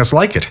nothing else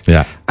like it.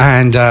 Yeah.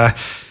 And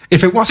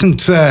if it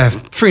wasn't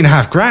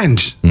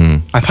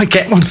 $3,500, I might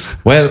get one.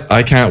 Well,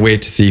 I can't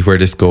wait to see where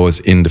this goes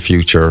in the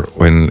future,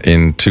 when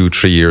in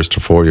 2-3 years to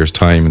 4 years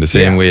time, in the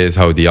same way as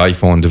how the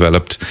iPhone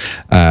developed.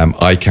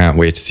 I can't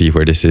wait to see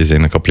where this is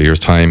in a couple of years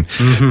time,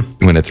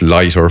 when it's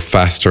lighter,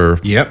 faster.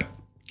 Yep.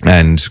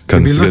 And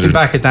we'll be looking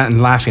back at that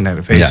and laughing at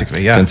it,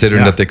 basically.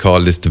 Considering that they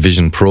call this the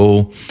Vision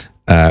Pro,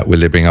 will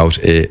they bring out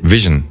a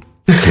Vision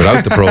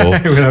without the Pro?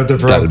 Without the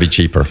Pro, that'll be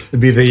cheaper. It'll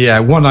be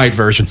the one-eyed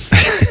version.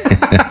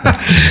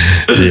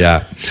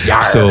 Yeah.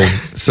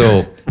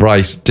 So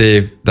right,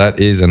 Dave, that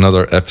is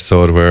another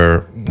episode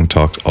where we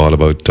talked all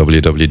about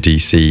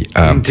WWDC.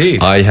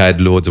 Indeed. I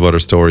had loads of other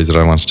stories that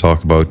I want to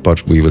talk about,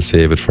 but we will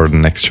save it for the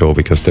next show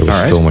because there was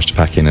so much to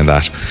pack in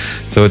that.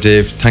 So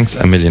Dave, thanks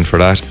a million for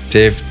that.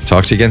 Dave,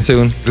 talk to you again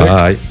soon.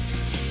 Bye.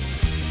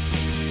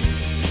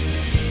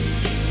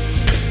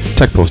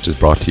 TechPost is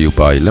brought to you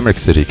by Limerick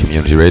City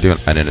Community Radio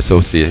and in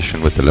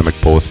association with the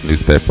Limerick Post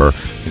newspaper.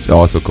 It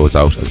also goes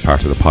out as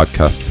part of the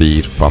podcast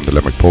feed from the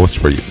Limerick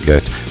Post, where you can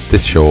get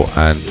this show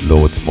and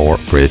loads more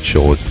great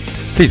shows.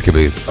 Please give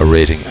us a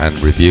rating and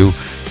review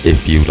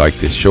if you like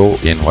this show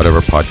in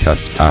whatever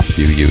podcast app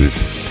you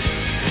use.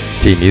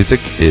 Theme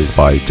music is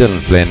by Dylan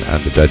Flynn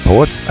and the Dead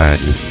Poets, and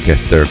you can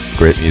get their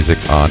great music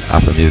on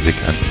Apple Music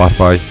and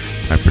Spotify,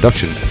 and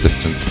production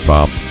assistance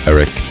from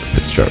Eric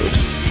Fitzgerald.